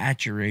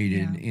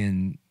saturated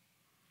in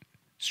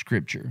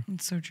Scripture.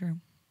 It's so true.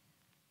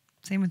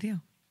 Same with you.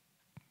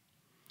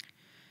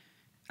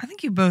 I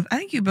think you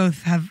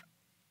both have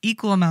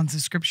equal amounts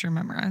of Scripture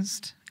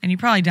memorized, and you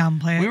probably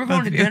downplay it. We were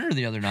going to dinner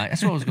the other night.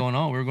 That's what was going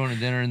on. We were going to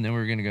dinner, and then we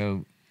were going to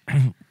go.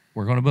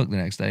 We're going to book the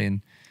next day,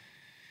 and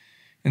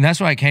that's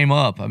why it came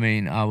up. I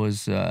mean, I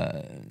was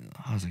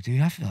like,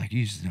 dude, I feel like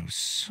you just know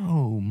so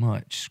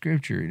much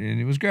Scripture, and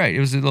it was great. It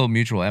was a little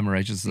mutual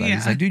admiration.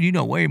 He's like, dude, you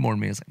know way more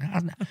than me. It's like,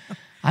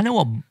 I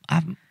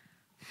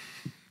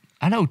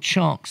know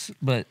chunks,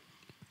 but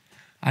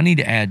I need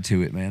to add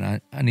to it,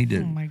 man. I need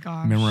to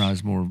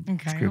memorize more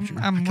Scripture.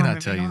 I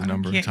cannot tell you the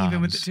number of times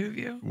even with the 2 of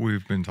you.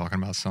 We've been talking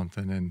about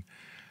something, and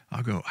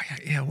I'll go,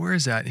 where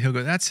is that? He'll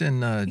go, that's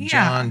in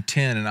John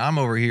 10, and I'm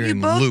over here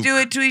in Luke. You both do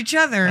it to each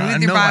other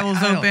with your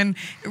Bibles open.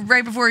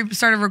 Right before we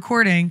started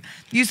recording,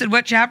 you said,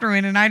 what chapter we're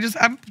in? And I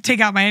take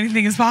out my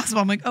anything as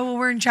possible. I'm like, oh, well,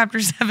 we're in chapter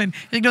 7.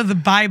 You're like, no, the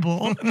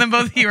Bible. And then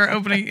both of you are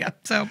opening it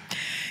up. So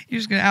you're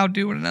just going to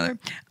outdo one another.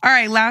 All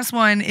right, last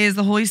one is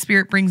the Holy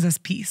Spirit brings us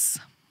peace.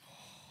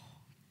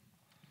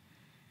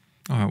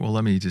 All right, well,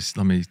 let me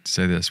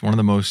say this. One of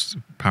the most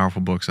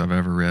powerful books I've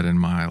ever read in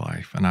my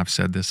life, and I've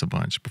said this a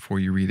bunch,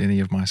 before you read any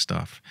of my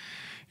stuff,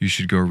 you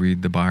should go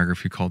read the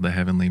biography called The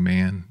Heavenly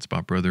Man. It's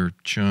about Brother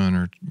Chun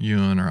or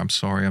Yun, or I'm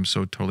sorry, I'm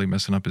so totally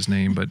messing up his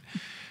name, but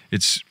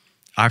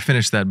I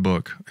finished that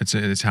book.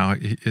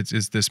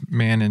 It's this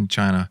man in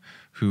China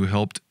who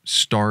helped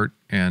start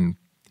and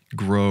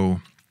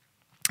grow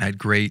at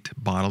great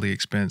bodily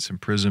expense,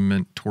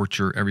 imprisonment,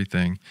 torture,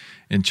 everything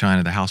in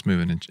China, the house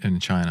movement in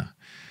China.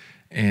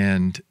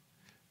 And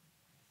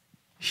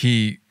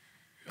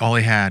all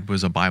he had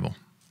was a Bible.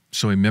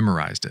 So he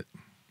memorized it.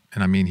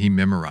 And I mean, he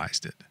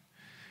memorized it.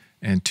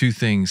 And 2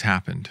 things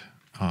happened.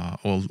 A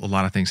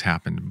lot of things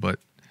happened, but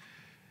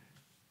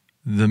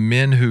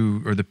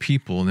the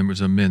people, and there was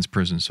a men's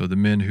prison. So the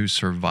men who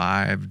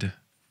survived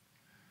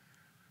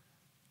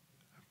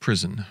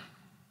prison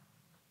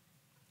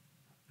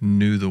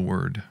knew the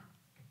word.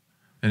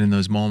 And in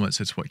those moments,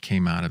 it's what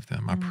came out of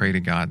them. I pray to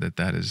God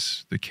that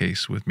is the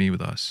case with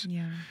us.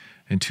 Yeah.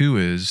 And 2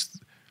 is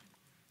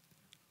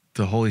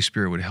the Holy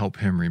Spirit would help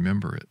him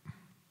remember it.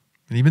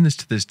 And even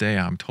to this day,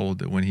 I'm told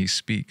that when he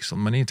speaks,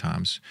 many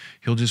times,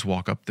 he'll just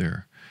walk up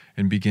there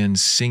and begin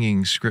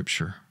singing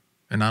Scripture.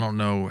 And I don't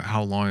know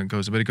how long it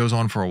goes, but it goes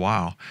on for a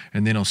while.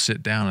 And then he'll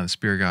sit down and the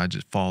Spirit of God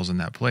just falls in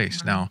that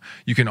place. Right. Now,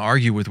 you can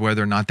argue with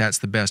whether or not that's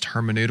the best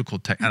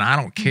hermeneutical technique, and I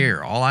don't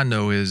care. All I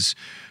know is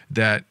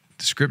that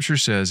the Scripture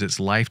says it's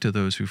life to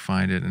those who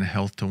find it and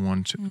health to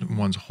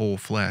one's whole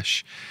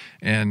flesh.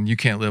 And you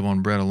can't live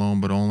on bread alone,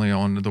 but only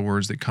on the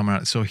words that come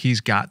out. So he's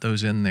got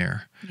those in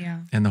there. Yeah.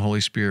 And the Holy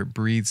Spirit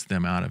breathes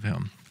them out of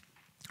him.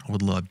 I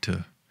would love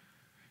to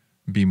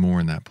be more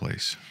in that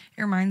place.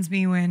 It reminds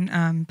me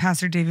when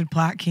Pastor David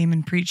Platt came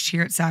and preached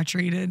here at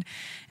Saturated,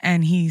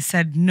 and he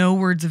said no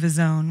words of his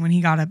own when he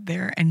got up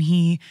there, and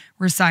he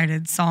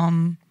recited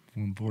Psalm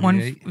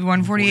 148,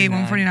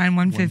 149,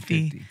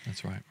 150.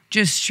 That's right.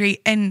 Just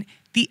straight, and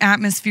the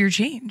atmosphere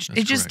changed.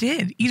 That's it just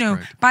did.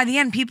 By the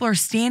end, people are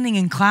standing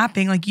and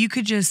clapping. Like, you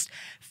could just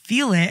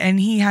feel it, and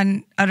he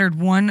hadn't uttered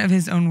one of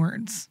his own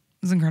words.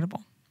 It was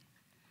incredible.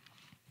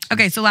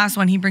 Okay, so last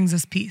one, he brings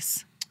us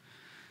peace.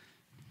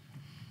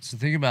 So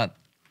think about,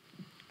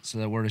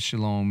 that word of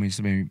shalom means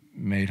to be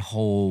made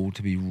whole,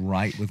 to be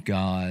right with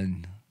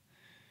God.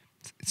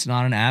 It's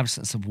not an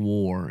absence of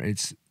war.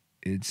 It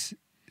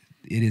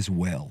is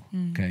well,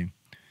 okay?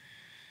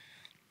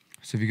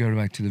 So if you go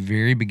back to the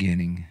very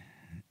beginning,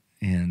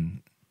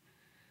 And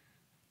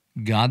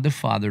God the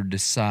Father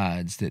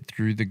decides that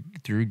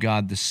through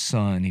God the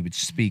Son, he would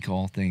speak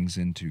all things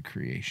into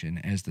creation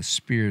as the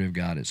Spirit of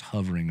God is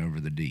hovering over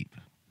the deep.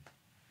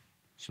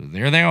 So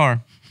there they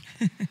are.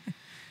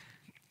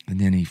 And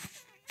then he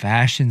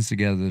fashions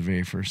together the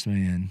very first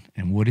man.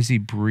 And what does he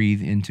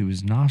breathe into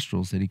his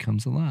nostrils that he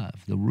comes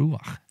alive? The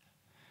Ruach,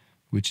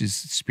 which is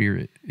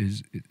spirit.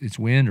 It's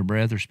wind or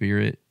breath or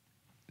spirit.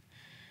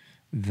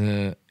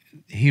 The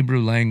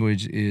Hebrew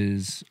language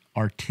is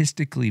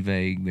artistically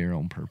vague there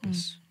on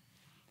purpose.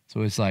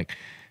 So it's like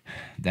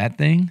that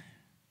thing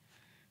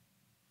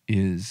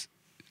is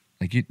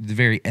like the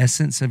very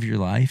essence of your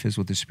life is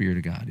what the Spirit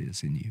of God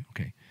is in you.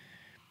 Okay.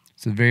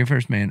 So the very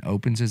first man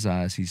opens his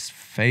eyes. He's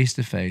face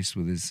to face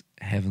with his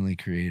heavenly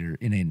creator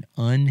in an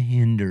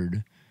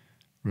unhindered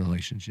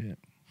relationship.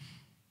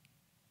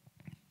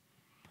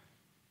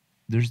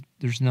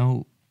 There's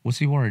no, what's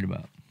he worried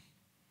about?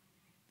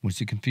 What's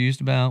he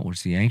confused about?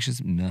 What's he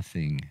anxious?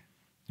 Nothing.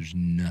 There's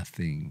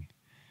nothing.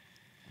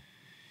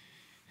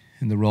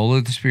 And the role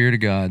of the Spirit of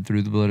God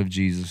through the blood of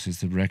Jesus is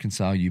to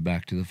reconcile you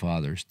back to the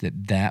Father.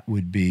 That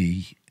would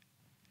be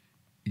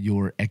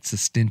your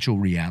existential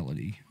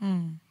reality.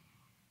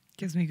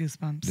 Gives me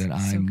goosebumps. That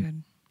so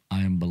good. I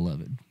am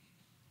beloved.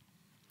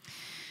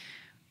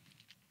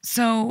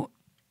 So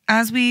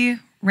as we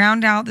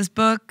round out this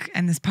book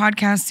and this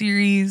podcast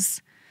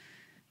series,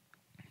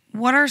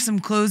 what are some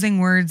closing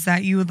words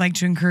that you would like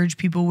to encourage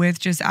people with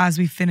just as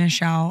we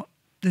finish out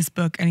this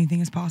book,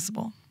 Anything is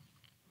Possible?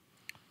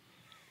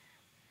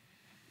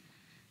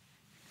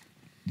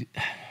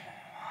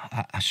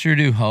 I sure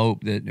do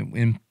hope that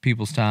in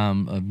people's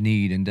time of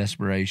need and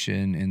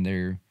desperation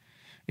and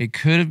it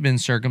could have been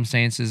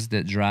circumstances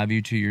that drive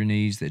you to your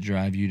knees, that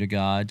drive you to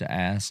God to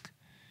ask,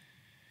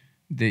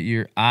 that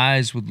your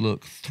eyes would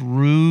look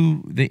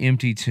through the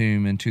empty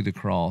tomb and to the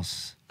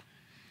cross,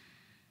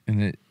 and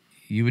that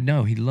you would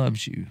know he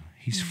loves you,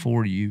 he's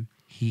for you,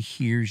 he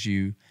hears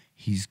you,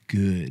 he's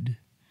good.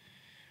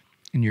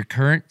 And your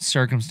current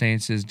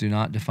circumstances do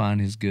not define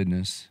his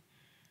goodness.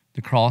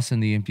 The cross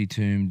and the empty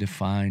tomb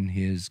define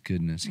his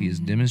goodness. He has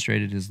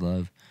demonstrated his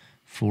love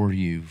for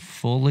you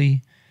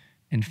fully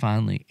and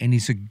finally. And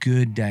he's a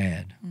good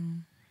dad.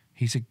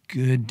 He's a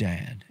good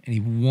dad. And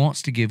he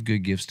wants to give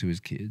good gifts to his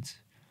kids.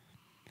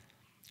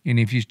 And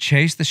if you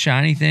chase the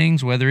shiny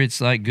things, whether it's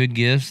like good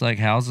gifts like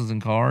houses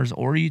and cars,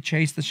 or you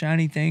chase the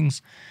shiny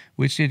things,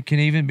 which it can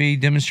even be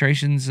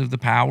demonstrations of the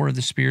power of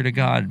the Spirit of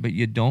God, but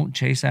you don't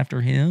chase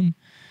after him,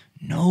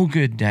 no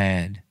good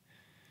dad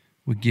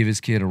would give his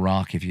kid a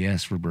rock if he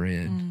asked for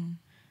bread,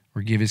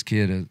 or give his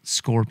kid a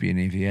scorpion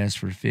if he asked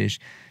for fish.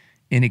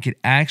 And it could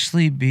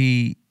actually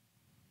be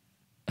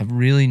a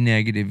really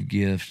negative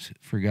gift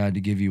for God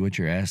to give you what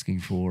you're asking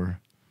for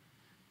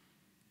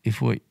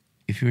if what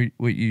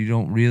you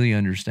don't really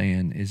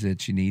understand is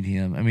that you need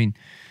him. I mean,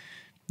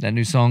 that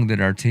new song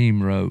that our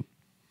team wrote,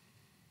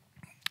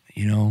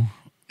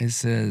 it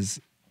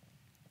says,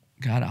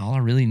 God, all I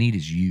really need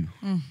is you.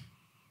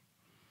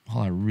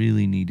 All I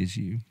really need is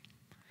you.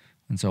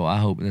 And so I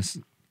hope this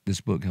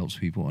book helps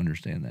people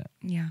understand that.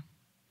 Yeah.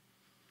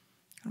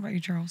 What about you,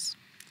 Charles?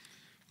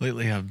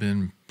 Lately, I've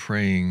been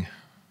praying.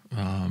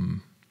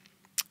 When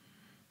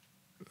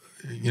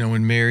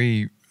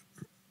Mary,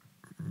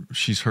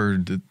 she's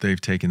heard that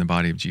they've taken the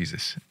body of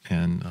Jesus,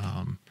 and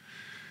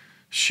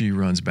she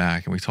runs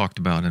back. And we talked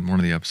about in one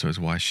of the episodes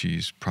why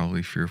she's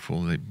probably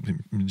fearful.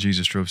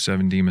 Jesus drove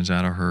 7 demons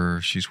out of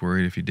her. She's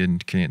worried if he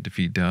can't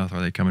defeat death,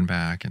 are they coming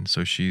back? And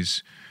so she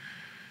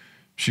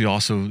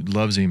also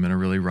loves him in a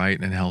really right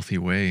and healthy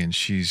way, and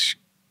she's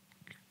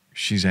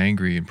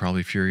angry and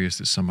probably furious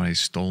that somebody's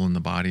stolen the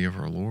body of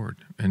her Lord.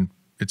 And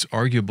it's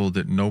arguable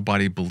that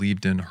nobody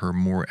believed in her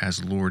more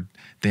as Lord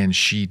than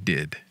she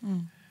did.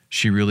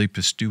 She really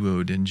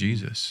pisteuoed in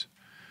Jesus.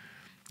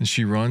 And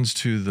she runs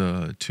to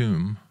the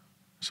tomb.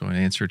 So in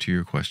answer to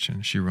your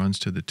question, she runs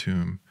to the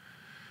tomb.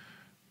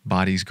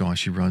 Body's gone.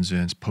 She runs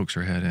in, pokes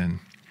her head in.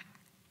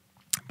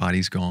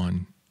 Body's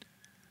gone.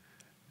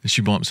 And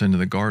she bumps into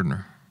the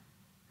gardener.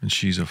 And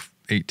she's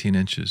 18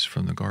 inches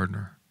from the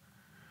gardener.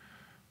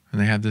 And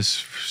they have this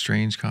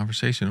strange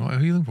conversation. What are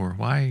you looking for?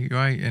 Why?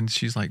 And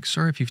she's like,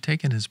 sir, if you've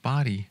taken his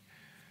body,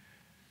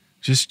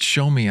 just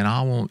show me and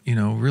I won't,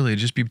 really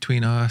just be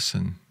between us.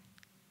 And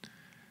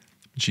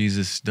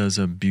Jesus does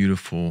a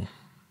beautiful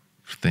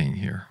thing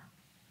here.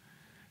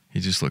 He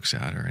just looks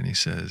at her and he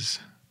says,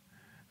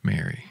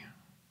 Mary.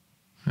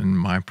 And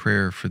my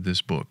prayer for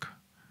this book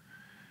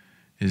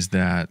is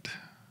that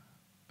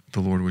the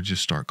Lord would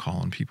just start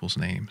calling people's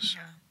names.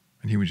 Yeah.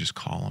 And he would just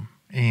call them.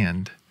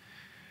 And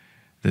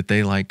that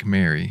they, like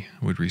Mary,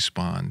 would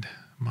respond,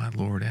 my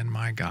Lord and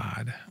my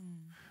God.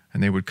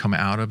 And they would come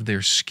out of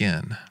their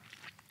skin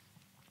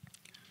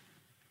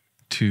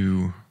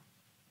to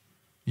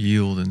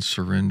yield and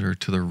surrender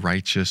to the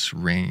righteous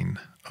reign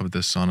of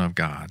the Son of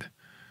God,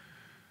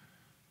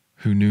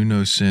 who knew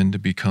no sin to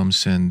become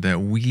sin,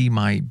 that we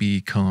might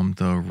become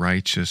the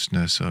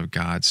righteousness of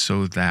God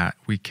so that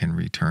we can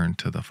return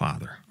to the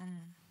Father.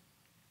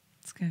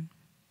 That's good.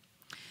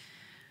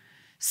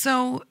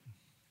 So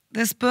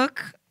this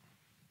book.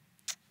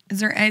 Is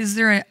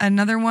there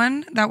another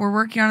one that we're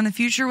working on in the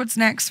future? What's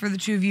next for the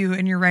two of you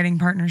in your writing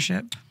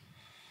partnership?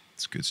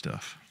 It's good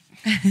stuff.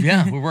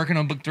 Yeah, we're working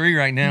on book 3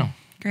 right now.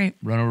 Great.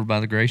 Run Over by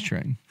the Grace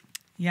Train.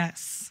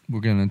 Yes. We're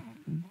going to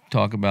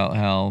talk about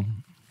how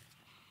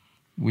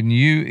when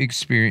you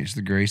experience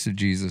the grace of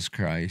Jesus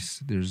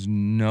Christ, there's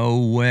no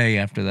way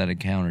after that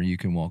encounter you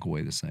can walk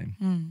away the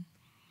same.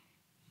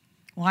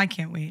 Well, I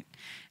can't wait.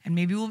 And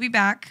maybe we'll be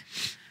back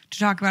to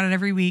talk about it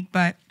every week,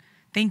 but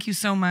thank you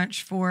so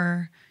much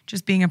for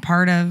just being a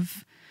part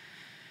of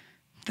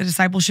the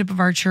discipleship of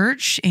our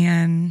church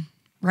and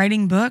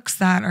writing books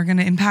that are going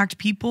to impact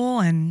people,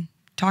 and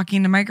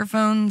talking to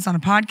microphones on a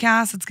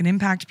podcast that's going to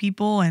impact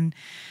people, and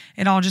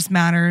it all just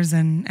matters.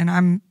 And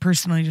I'm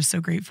personally just so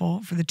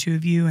grateful for the two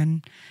of you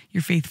and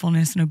your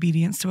faithfulness and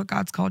obedience to what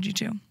God's called you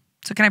to.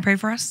 So can I pray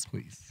for us?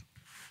 Please.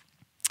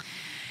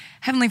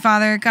 Heavenly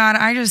Father, God,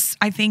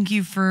 I thank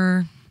you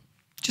for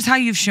just how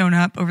you've shown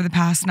up over the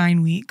past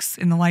 9 weeks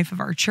in the life of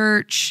our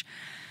church,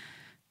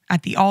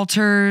 at the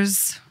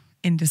altars,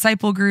 in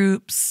disciple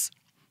groups,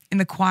 in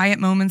the quiet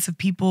moments of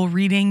people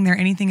reading their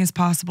Anything is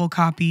Possible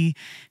copy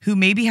who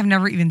maybe have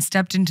never even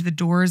stepped into the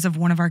doors of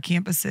one of our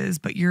campuses,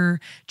 but you're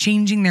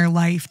changing their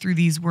life through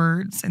these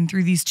words and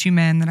through these two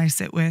men that I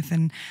sit with.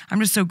 And I'm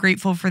just so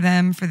grateful for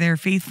them, for their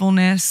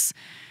faithfulness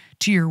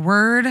to your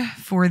word,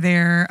 for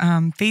their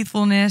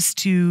faithfulness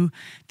to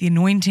the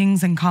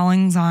anointings and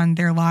callings on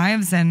their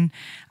lives, and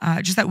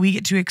just that we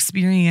get to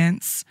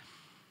experience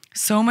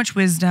so much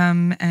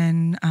wisdom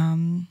and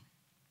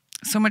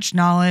so much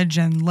knowledge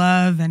and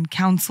love and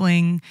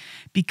counseling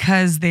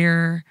because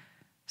they're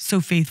so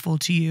faithful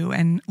to you.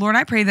 And Lord,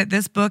 I pray that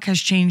this book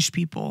has changed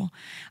people.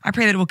 I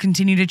pray that it will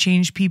continue to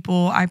change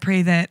people. I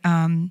pray that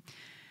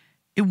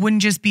it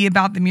wouldn't just be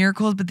about the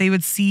miracles, but they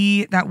would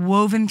see that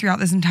woven throughout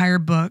this entire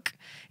book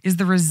is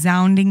the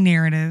resounding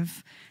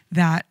narrative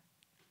that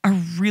a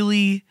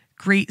really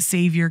great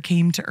Savior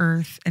came to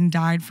earth and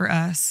died for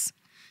us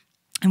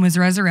and was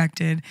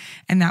resurrected.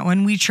 And that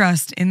when we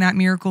trust in that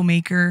miracle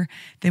maker,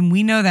 then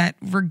we know that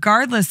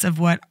regardless of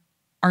what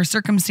our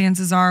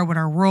circumstances are, what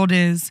our world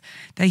is,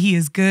 that he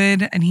is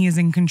good and he is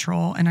in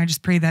control. And I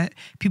just pray that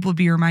people would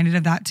be reminded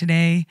of that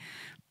today.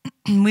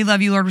 We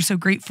love you, Lord. We're so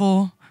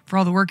grateful for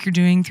all the work you're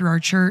doing through our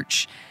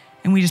church.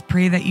 And we just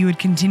pray that you would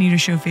continue to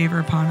show favor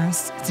upon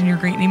us. It's in your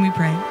great name we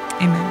pray.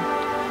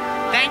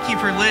 Amen. Thank you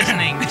for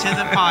listening to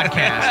the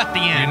podcast. The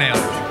end. You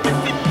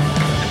nailed it.